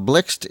Blixt. Now,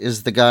 Blixt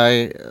is the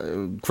guy,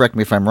 correct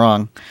me if I'm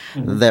wrong,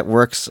 that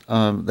works,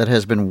 that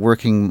has been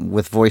working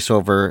with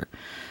VoiceOver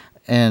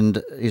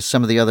and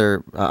some of the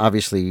other,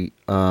 obviously,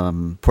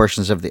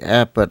 portions of the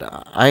app. But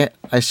I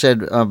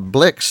said,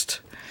 Blixt,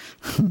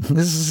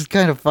 this is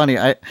kind of funny.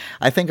 I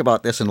think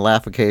about this and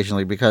laugh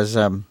occasionally, because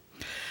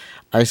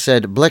I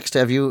said, Blixt,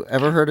 have you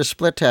ever heard of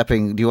split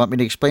tapping? Do you want me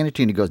to explain it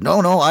to you? And he goes,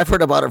 no, I've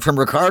heard about it from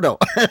Ricardo.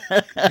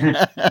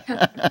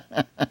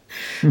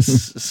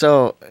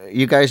 So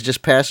you guys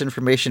just pass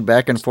information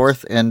back and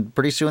forth, and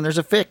pretty soon there's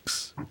a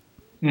fix.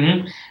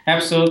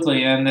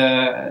 Absolutely, and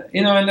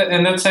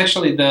and that's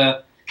actually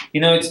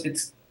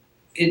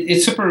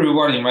it's super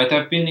rewarding, right?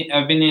 I've been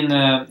in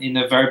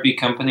a very big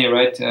company,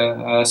 right?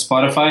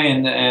 Spotify,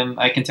 and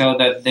I can tell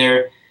that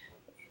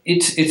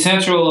it's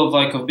natural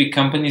of big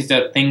companies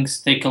that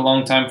things take a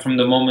long time from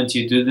the moment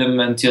you do them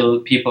until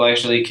people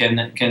actually can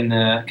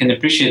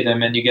appreciate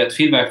them and you get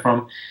feedback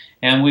from.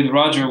 And with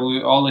Roger,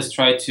 we always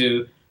try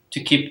to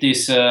keep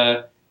this.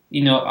 I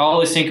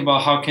always think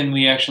about how can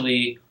we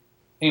actually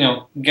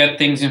get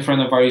things in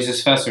front of our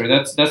users faster.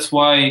 That's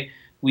why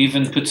we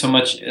even put so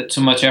much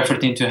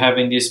effort into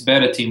having this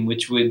beta team,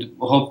 which we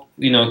hope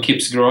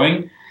keeps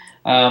growing.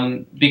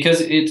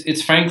 Because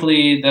it's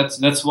frankly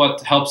that's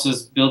what helps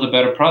us build a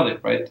better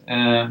product, right?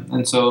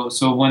 And so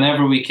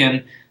whenever we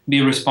can be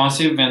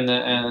responsive and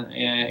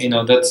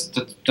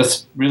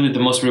that's really the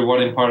most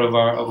rewarding part of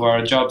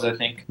our jobs, I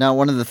think. Now,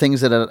 one of the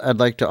things that I'd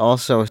like to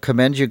also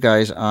commend you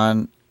guys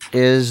on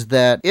is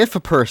that if a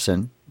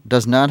person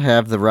does not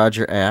have the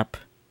Roger app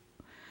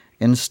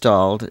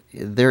installed,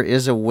 there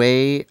is a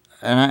way.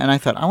 And I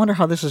thought, I wonder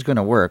how this is going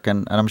to work.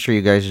 And I'm sure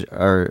you guys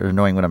are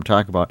knowing what I'm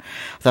talking about.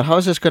 I thought, how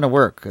is this going to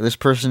work? This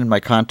person in my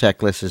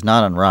contact list is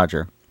not on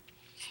Roger.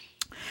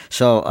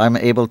 So I'm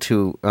able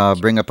to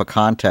bring up a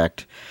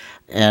contact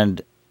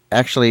and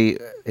actually,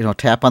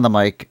 tap on the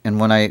mic.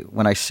 And when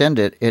I send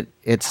it,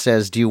 it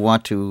says, do you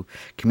want to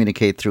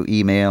communicate through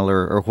email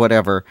or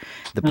whatever?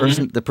 The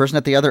person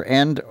at the other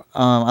end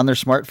on their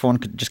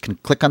smartphone can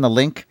click on the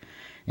link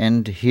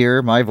and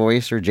hear my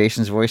voice or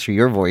Jason's voice or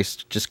your voice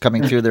just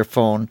coming through their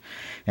phone,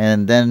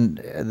 and then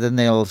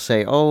they'll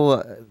say,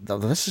 "Oh,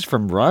 this is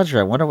from Roger.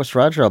 I wonder what's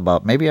Roger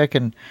about. Maybe I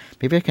can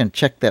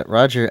check that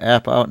Roger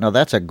app out." Now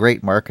that's a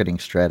great marketing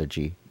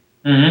strategy.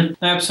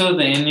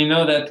 Absolutely, and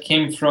that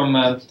came from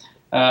as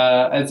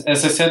I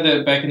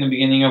said back in the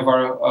beginning of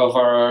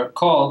our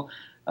call.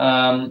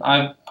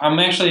 I'm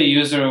actually a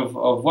user of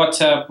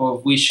WhatsApp,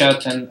 of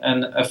WeChat,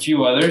 and a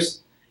few others.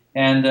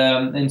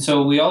 And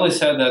so we always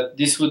said that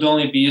this would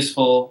only be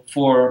useful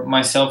for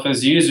myself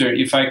as a user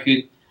if I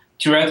could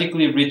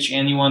theoretically reach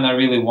anyone I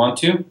really want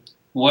to,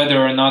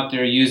 whether or not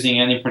they're using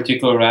any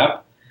particular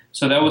app.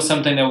 So that was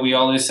something that we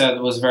always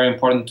said was very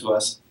important to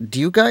us. Do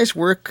you guys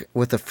work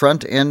with the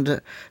front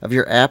end of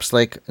your apps?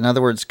 Like, in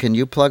other words, can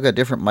you plug a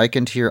different mic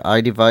into your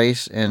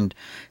iDevice and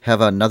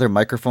have another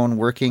microphone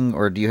working,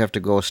 or do you have to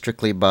go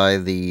strictly by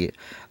the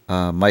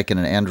mic in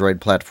an Android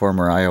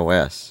platform or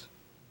iOS?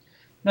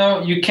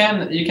 No, you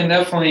can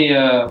definitely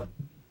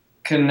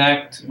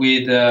connect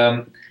with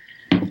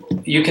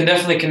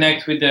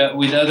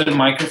with other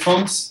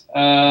microphones.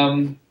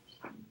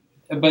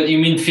 But you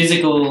mean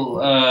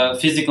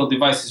physical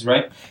devices,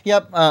 right?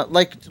 Yep.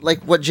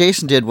 Like what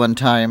Jason did one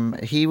time.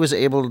 He was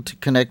able to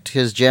connect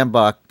his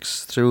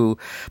Jambox through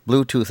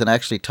Bluetooth and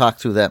actually talk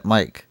through that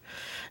mic.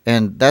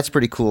 And that's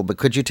pretty cool. But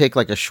could you take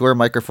like a Shure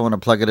microphone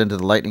and plug it into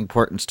the Lightning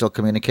port and still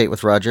communicate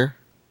with Roger?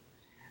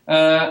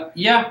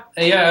 Yeah,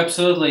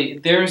 absolutely.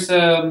 There's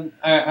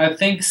I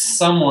think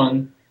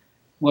someone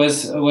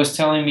was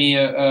telling me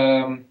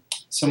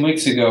some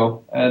weeks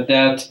ago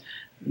that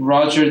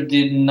Roger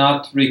did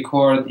not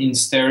record in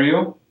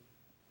stereo.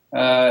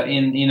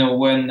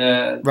 When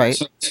right.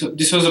 So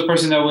this was a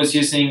person that was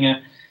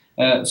using.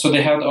 So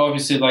they had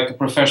obviously like a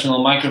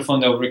professional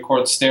microphone that would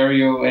record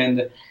stereo,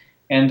 and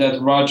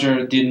that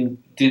Roger did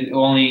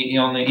only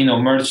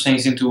merge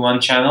things into one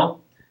channel.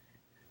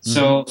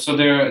 So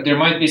there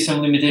might be some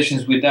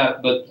limitations with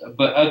that,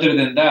 but other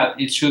than that,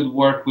 it should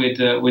work with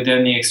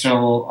any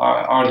external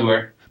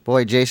hardware.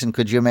 Boy, Jason,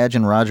 could you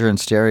imagine Roger in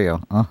stereo?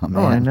 Oh, man.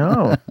 Oh, I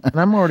know. And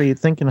I'm already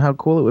thinking how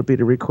cool it would be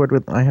to record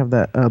with. I have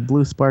that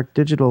Blue Spark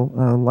digital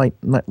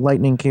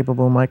lightning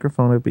capable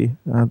microphone. It'd be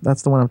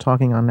that's the one I'm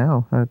talking on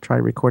now. Try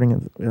recording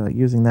it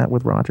using that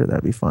with Roger.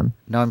 That'd be fun.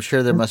 Now, I'm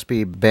sure there must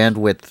be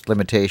bandwidth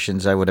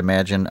limitations. I would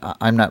imagine.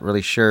 I'm not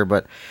really sure,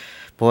 but.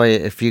 Boy,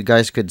 if you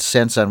guys could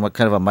sense on what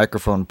kind of a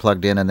microphone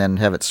plugged in and then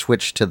have it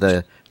switch to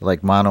the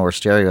like mono or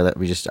stereo, that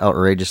would be just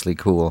outrageously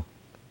cool.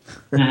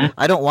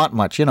 I don't want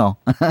much, Yeah,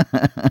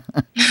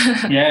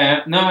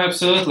 no,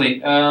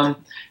 absolutely.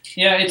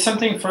 It's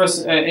something for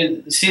us.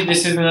 This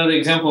is another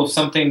example of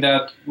something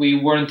that we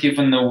weren't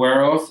even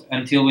aware of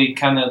until we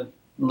kind of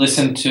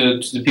listened to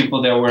the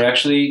people that were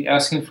actually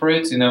asking for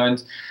it,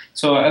 and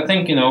so I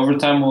think over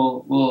time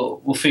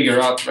we'll figure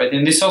out, right?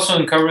 And this also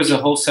uncovers a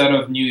whole set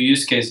of new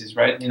use cases,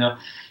 right?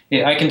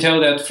 I can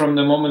tell that from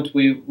the moment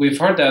we've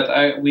heard that,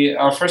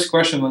 our first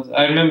question was,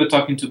 I remember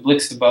talking to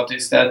Blix about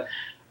this, that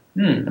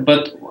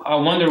but I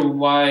wonder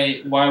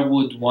why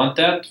would want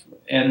that,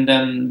 and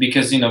then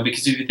because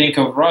if you think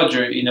of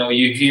Roger,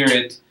 you hear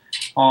it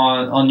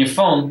on your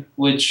phone,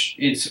 which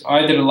it's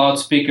either the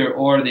loudspeaker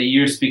or the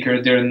ear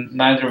speaker.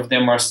 Neither of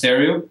them are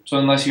stereo. So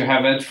unless you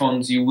have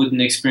headphones, you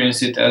wouldn't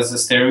experience it as a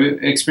stereo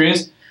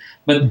experience.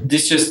 But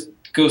this just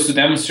goes to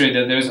demonstrate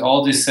that there's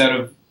all this set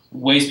of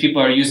ways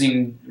people are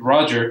using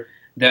Roger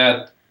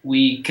that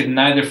we could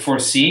neither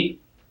foresee,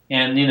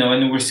 and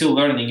and we're still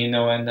learning,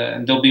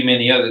 and there'll be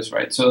many others,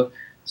 right? So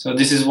So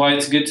this is why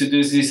it's good to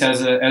do this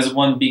as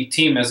one big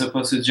team, as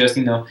opposed to just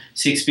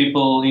 6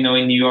 people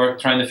in New York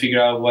trying to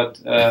figure out what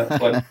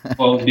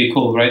would be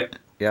cool, right?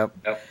 Yep.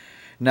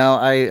 Now,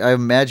 I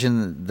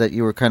imagine that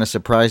you were kind of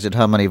surprised at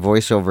how many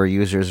VoiceOver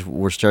users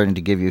were starting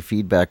to give you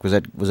feedback. Was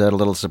that a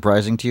little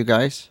surprising to you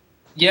guys?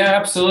 Yeah,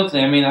 absolutely.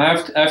 I mean, I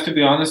have to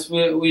be honest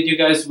with you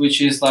guys, which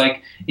is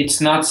like,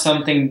 it's not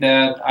something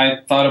that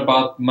I thought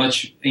about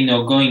much,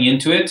 going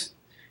into it.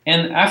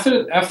 And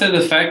after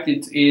the fact,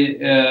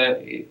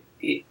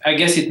 I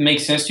guess it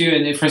makes sense to you.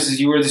 And for instance,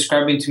 you were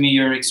describing to me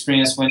your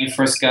experience when you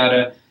first got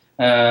a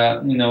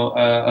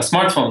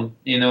smartphone,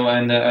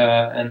 and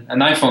an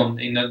iPhone,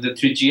 the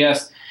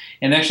 3GS.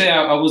 And actually,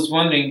 I was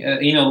wondering,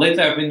 lately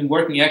I've been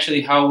working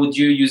actually, how would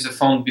you use a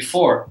phone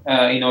before,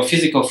 a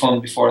physical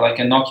phone before, like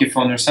a Nokia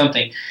phone or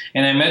something.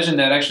 And I imagine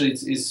that actually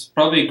it's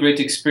probably a great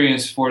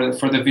experience for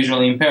the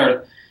visually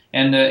impaired.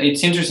 And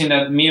it's interesting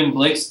that me and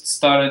Blix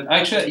started,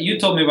 actually, you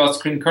told me about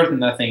Screen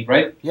Curtain, I think,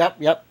 right?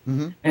 Yep.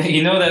 Mm-hmm.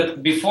 You know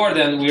that before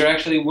then, we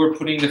were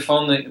putting the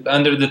phone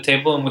under the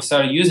table and we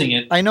started using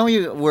it. I know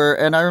you were,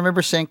 and I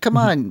remember saying, come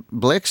on,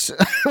 Blix,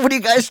 what are you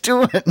guys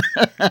doing?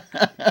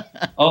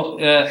 Oh,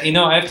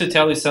 I have to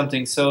tell you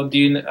something. So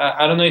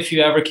I don't know if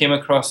you ever came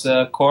across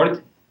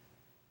Cord?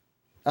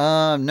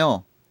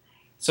 No.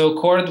 So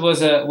Cord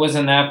was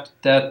an app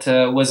that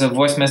was a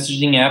voice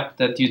messaging app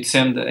that you'd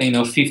send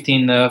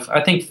 14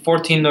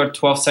 or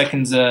 12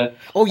 seconds.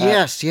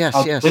 Yes.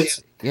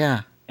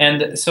 Yeah.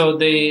 And so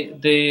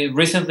they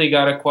recently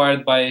got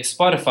acquired by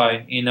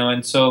Spotify,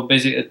 and so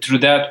basically through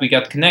that we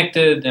got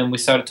connected and we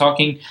started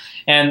talking,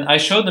 and I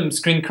showed them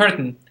Screen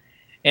Curtain,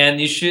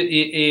 and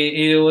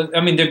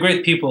they're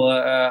great people,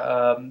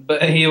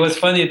 but it was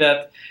funny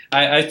that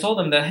I told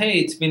them that, hey,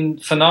 it's been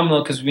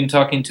phenomenal because we've been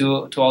talking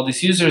to all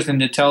these users and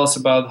they tell us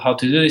about how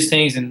to do these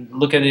things, and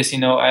look at this,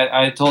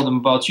 I told them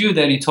about you,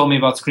 that he told me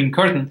about Screen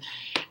Curtain,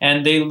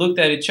 and they looked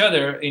at each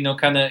other,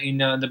 kind of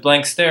the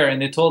blank stare,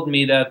 and they told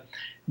me that,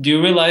 do you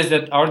realize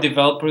that our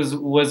developers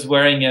was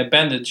wearing a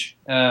bandage,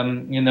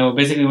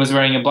 basically was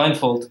wearing a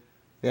blindfold.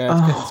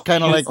 Yeah, it's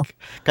kind of like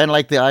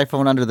the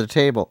iPhone under the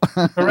table.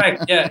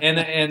 Correct. Yeah,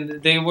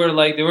 and they were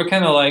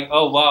kind of like,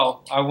 oh wow,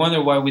 I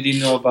wonder why we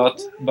didn't know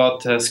about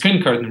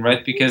Screen Curtain,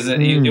 right? Because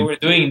they were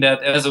doing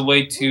that as a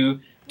way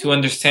to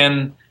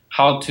understand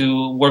how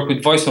to work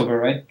with VoiceOver,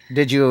 right?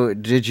 Did you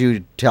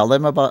tell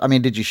them about? I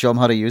mean, did you show them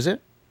how to use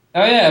it?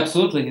 Oh yeah,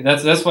 absolutely.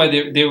 That's why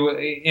they were.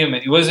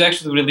 It was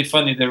actually really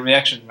funny, the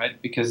reaction, right?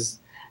 Because.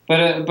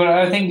 But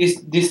I think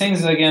these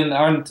things, again,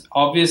 aren't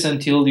obvious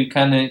until you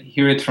kind of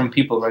hear it from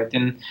people, right?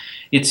 And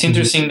it's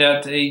interesting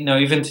that,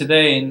 even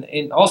today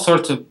in all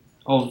sorts of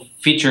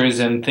features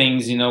and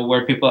things,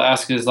 where people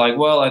ask us like,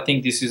 well, I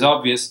think this is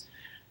obvious.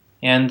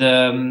 And,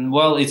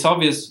 it's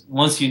obvious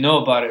once you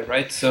know about it,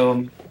 right?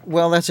 So...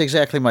 Well, that's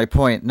exactly my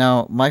point.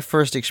 Now, my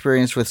first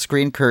experience with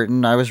Screen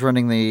Curtain, I was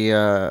running the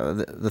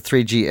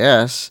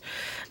 3GS,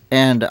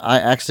 and I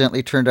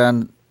accidentally turned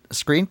on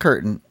Screen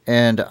Curtain,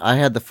 and I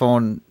had the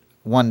phone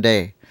one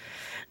day,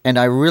 and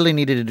I really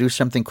needed to do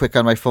something quick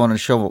on my phone and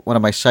show one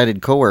of my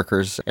sighted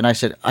coworkers, and I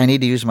said, I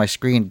need to use my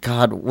screen.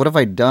 God, what have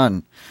I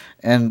done?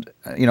 And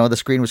the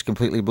screen was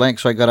completely blank,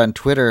 so I got on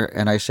Twitter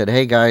and I said,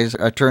 hey guys,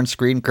 I turned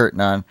Screen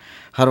Curtain on.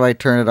 How do I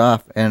turn it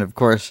off? And of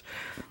course,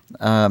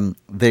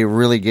 they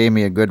really gave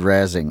me a good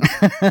razzing.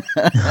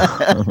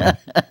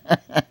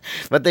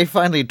 But they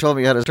finally told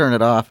me how to turn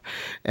it off.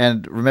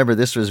 And remember,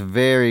 this was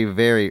very,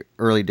 very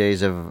early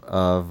days of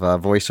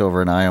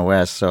VoiceOver and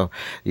iOS. So,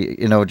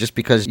 just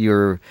because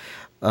you're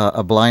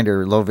a blind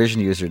or low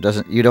vision user,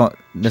 you don't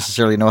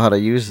necessarily know how to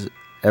use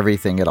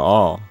everything at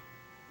all.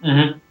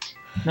 Mm-hmm.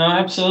 No,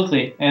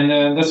 absolutely. And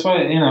that's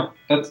why,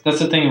 that's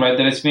the thing, right?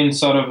 That it's been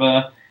sort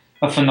of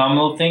a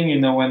phenomenal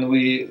thing, when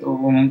we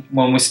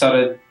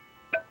started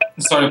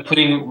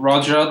putting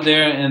Roger out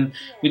there, and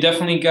we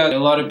definitely got a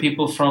lot of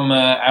people from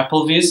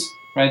AppleVis,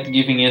 right,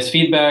 giving us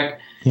feedback.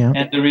 Yeah.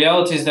 And the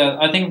reality is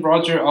that I think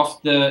Roger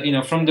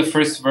from the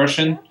first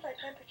version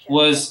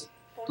was,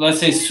 let's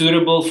say,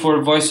 suitable for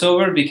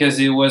VoiceOver because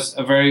it was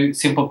a very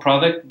simple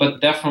product,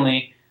 but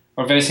definitely,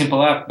 or very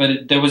simple app,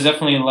 but there was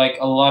definitely like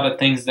a lot of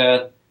things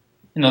that,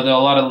 there are a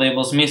lot of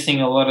labels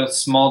missing, a lot of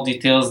small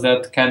details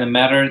that kind of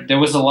matter. There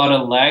was a lot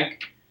of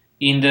lag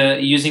in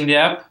using the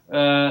app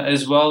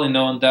as well, and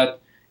that,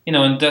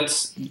 and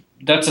that's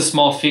a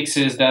small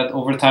fixes that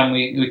over time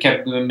we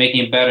kept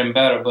making it better and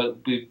better. But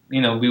we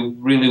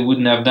really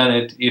wouldn't have done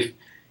it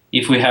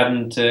if we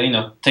hadn't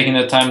taken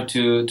the time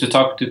to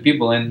talk to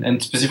people,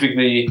 and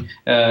specifically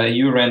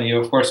you, Randy.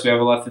 Of course, we have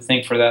a lot to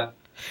thank for that.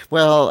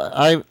 Well,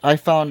 I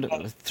found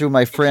through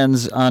my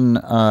friends on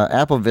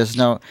AppleVis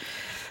now.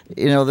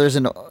 There's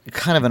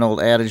kind of an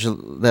old adage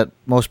that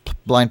most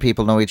blind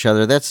people know each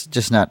other. That's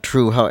just not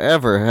true.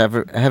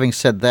 However, having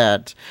said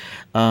that,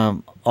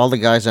 all the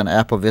guys on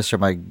AppleVis are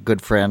my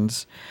good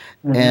friends,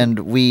 and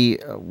we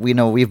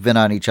know we've been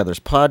on each other's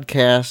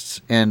podcasts,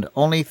 and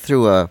only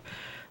through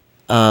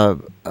a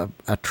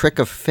trick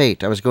of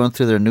fate, I was going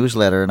through their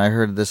newsletter and I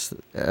heard this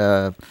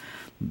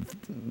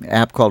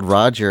app called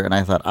Roger, and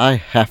I thought I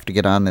have to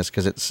get on this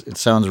because it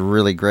sounds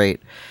really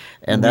great.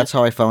 And that's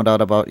how I found out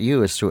about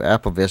you, is through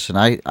Applevis.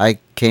 And I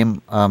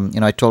came,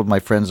 I told my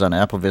friends on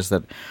Applevis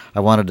that I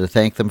wanted to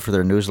thank them for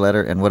their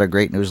newsletter, and what a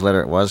great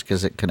newsletter it was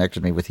because it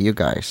connected me with you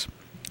guys.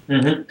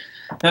 Mm-hmm.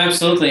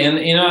 Absolutely. And,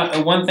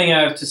 one thing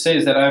I have to say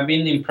is that I've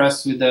been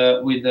impressed with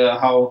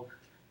how,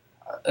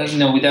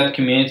 with that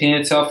community in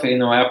itself,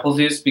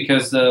 Applevis,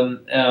 because I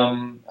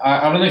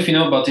don't know if you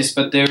know about this,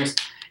 but there's,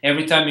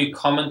 every time you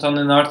comment on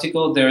an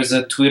article, there's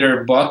a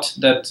Twitter bot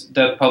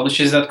that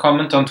publishes that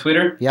comment on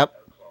Twitter. Yep.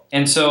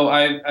 And so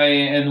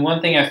and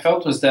one thing I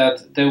felt was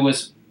that there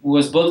was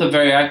both a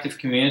very active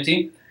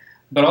community,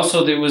 but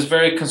also there was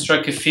very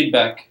constructive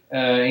feedback.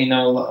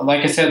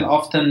 Like I said,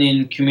 often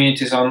in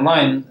communities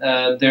online,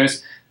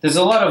 there's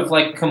a lot of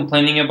like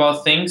complaining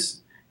about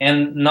things,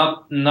 and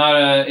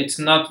it's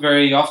not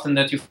very often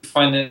that you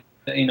find a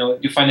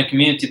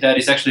community that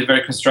is actually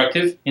very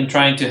constructive in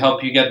trying to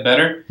help you get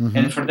better. Mm-hmm.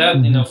 And for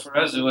that, for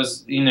us, it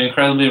was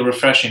incredibly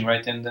refreshing,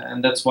 right?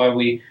 And that's why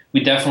we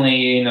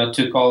definitely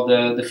took all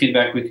the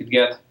feedback we could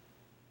get.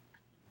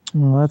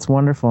 Well, that's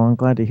wonderful. I'm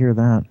glad to hear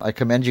that. I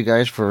commend you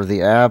guys for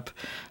the app.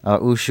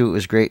 Ushu, it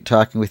was great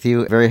talking with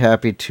you. Very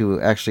happy to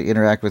actually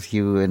interact with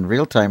you in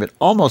real time. It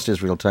almost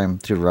is real time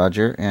through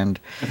Roger, and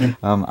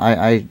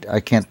I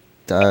can't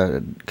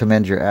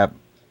commend your app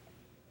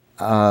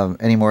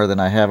any more than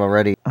I have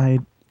already. I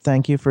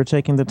thank you for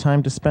taking the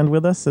time to spend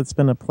with us. It's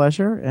been a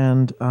pleasure,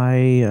 and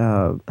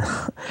I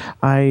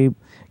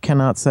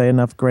cannot say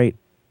enough great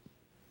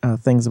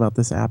things about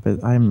this app.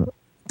 I'm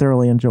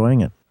thoroughly enjoying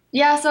it.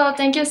 Yeah, so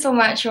thank you so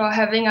much for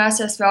having us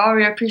as well.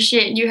 We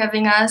appreciate you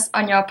having us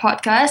on your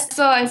podcast.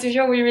 So as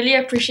usual, we really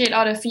appreciate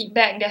all the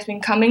feedback that's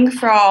been coming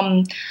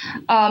from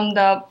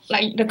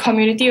the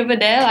community over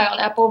there, like on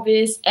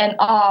Applevis, and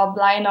all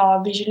blind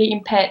or visually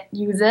impaired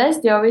users.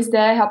 They're always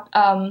there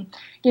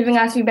giving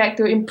us feedback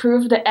to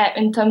improve the app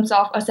in terms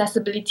of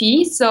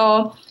accessibility.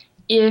 So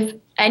if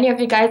any of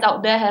you guys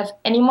out there have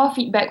any more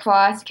feedback for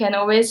us, you can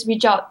always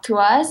reach out to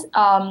us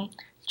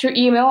through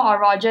email or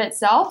Roger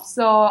itself.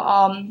 So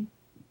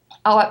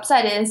our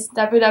website is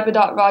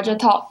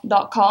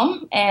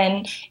www.rogertalk.com,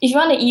 and if you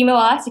want to email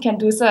us, you can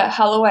do so at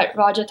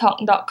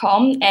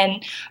hello@rogertalk.com,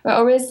 and we're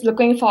always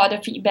looking for the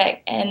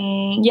feedback,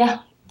 and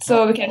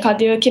so we can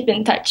continue keeping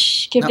in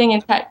touch.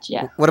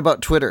 What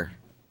about Twitter?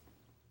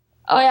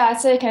 Oh yeah,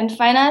 so you can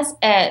find us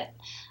at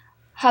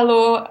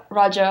Hello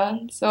Roger.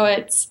 So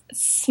it's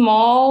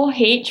small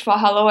h for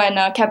hello and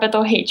a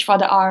capital H for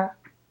the R.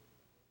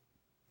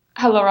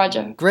 Hello,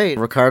 Roger. Great.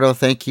 Ricardo,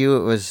 thank you.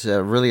 It was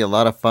really a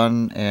lot of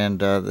fun, and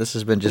this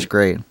has been just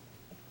great.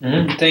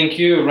 Mm-hmm. Thank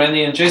you,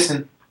 Randy and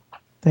Jason.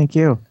 Thank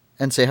you.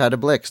 And say hi to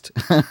Blixt.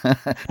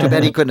 Too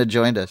bad he couldn't have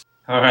joined us.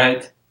 All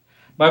right.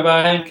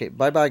 Bye-bye. Okay,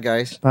 bye-bye,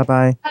 guys.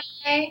 Bye-bye.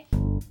 Bye.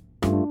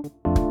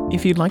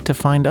 If you'd like to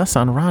find us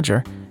on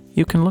Roger,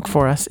 you can look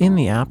for us in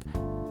the app.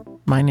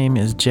 My name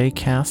is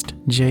JCast,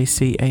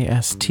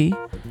 JCAST.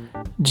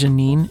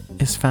 Janine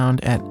is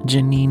found at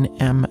Janine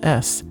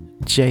MS,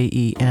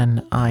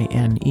 JENINEMS,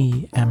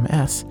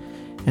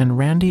 and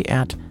Randy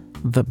at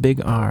the Big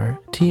R,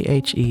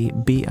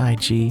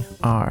 THEBIGR.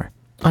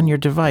 On your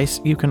device,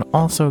 you can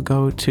also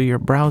go to your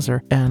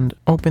browser and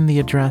open the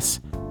address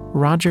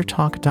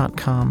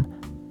rogertalk.com/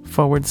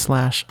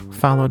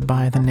 followed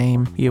by the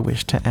name you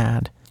wish to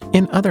add.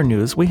 In other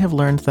news, we have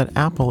learned that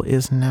Apple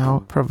is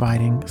now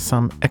providing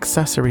some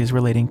accessories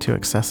relating to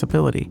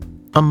accessibility.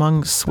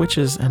 Among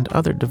switches and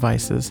other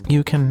devices,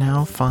 you can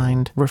now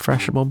find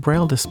refreshable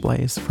braille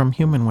displays from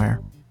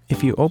Humanware.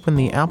 If you open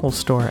the Apple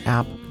Store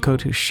app, go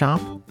to Shop,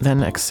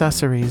 then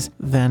Accessories,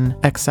 then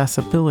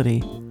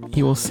Accessibility,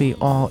 you will see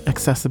all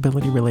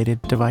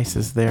accessibility-related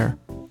devices there.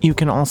 You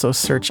can also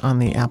search on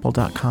the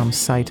Apple.com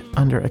site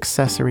under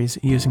Accessories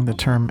using the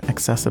term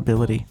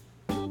Accessibility.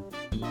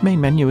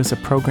 Main Menu is a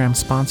program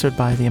sponsored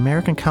by the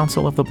American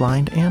Council of the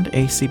Blind and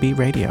ACB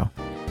Radio.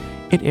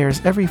 It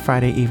airs every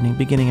Friday evening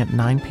beginning at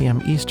 9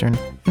 p.m. Eastern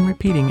and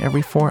repeating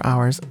every 4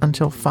 hours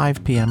until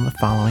 5 p.m. the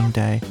following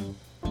day.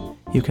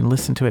 You can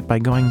listen to it by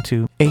going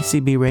to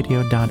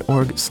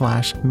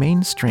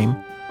acbradio.org/mainstream,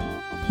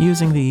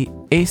 using the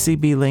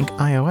ACB Link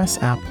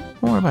iOS app,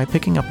 or by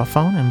picking up a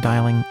phone and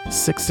dialing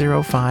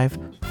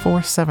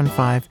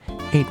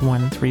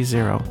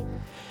 605-475-8130.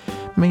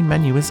 Main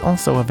Menu is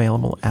also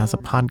available as a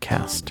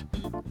podcast.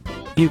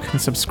 You can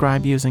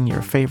subscribe using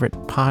your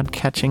favorite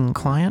pod-catching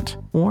client,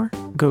 or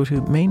go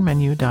to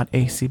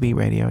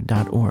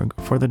mainmenu.acbradio.org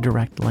for the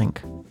direct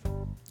link.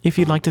 If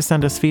you'd like to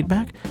send us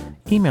feedback,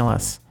 email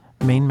us,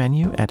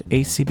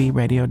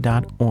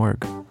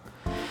 mainmenu@acbradio.org.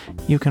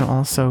 You can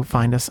also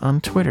find us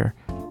on Twitter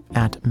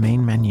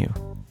 @mainmenu.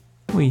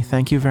 We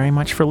thank you very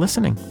much for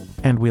listening,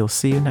 and we'll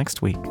see you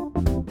next week.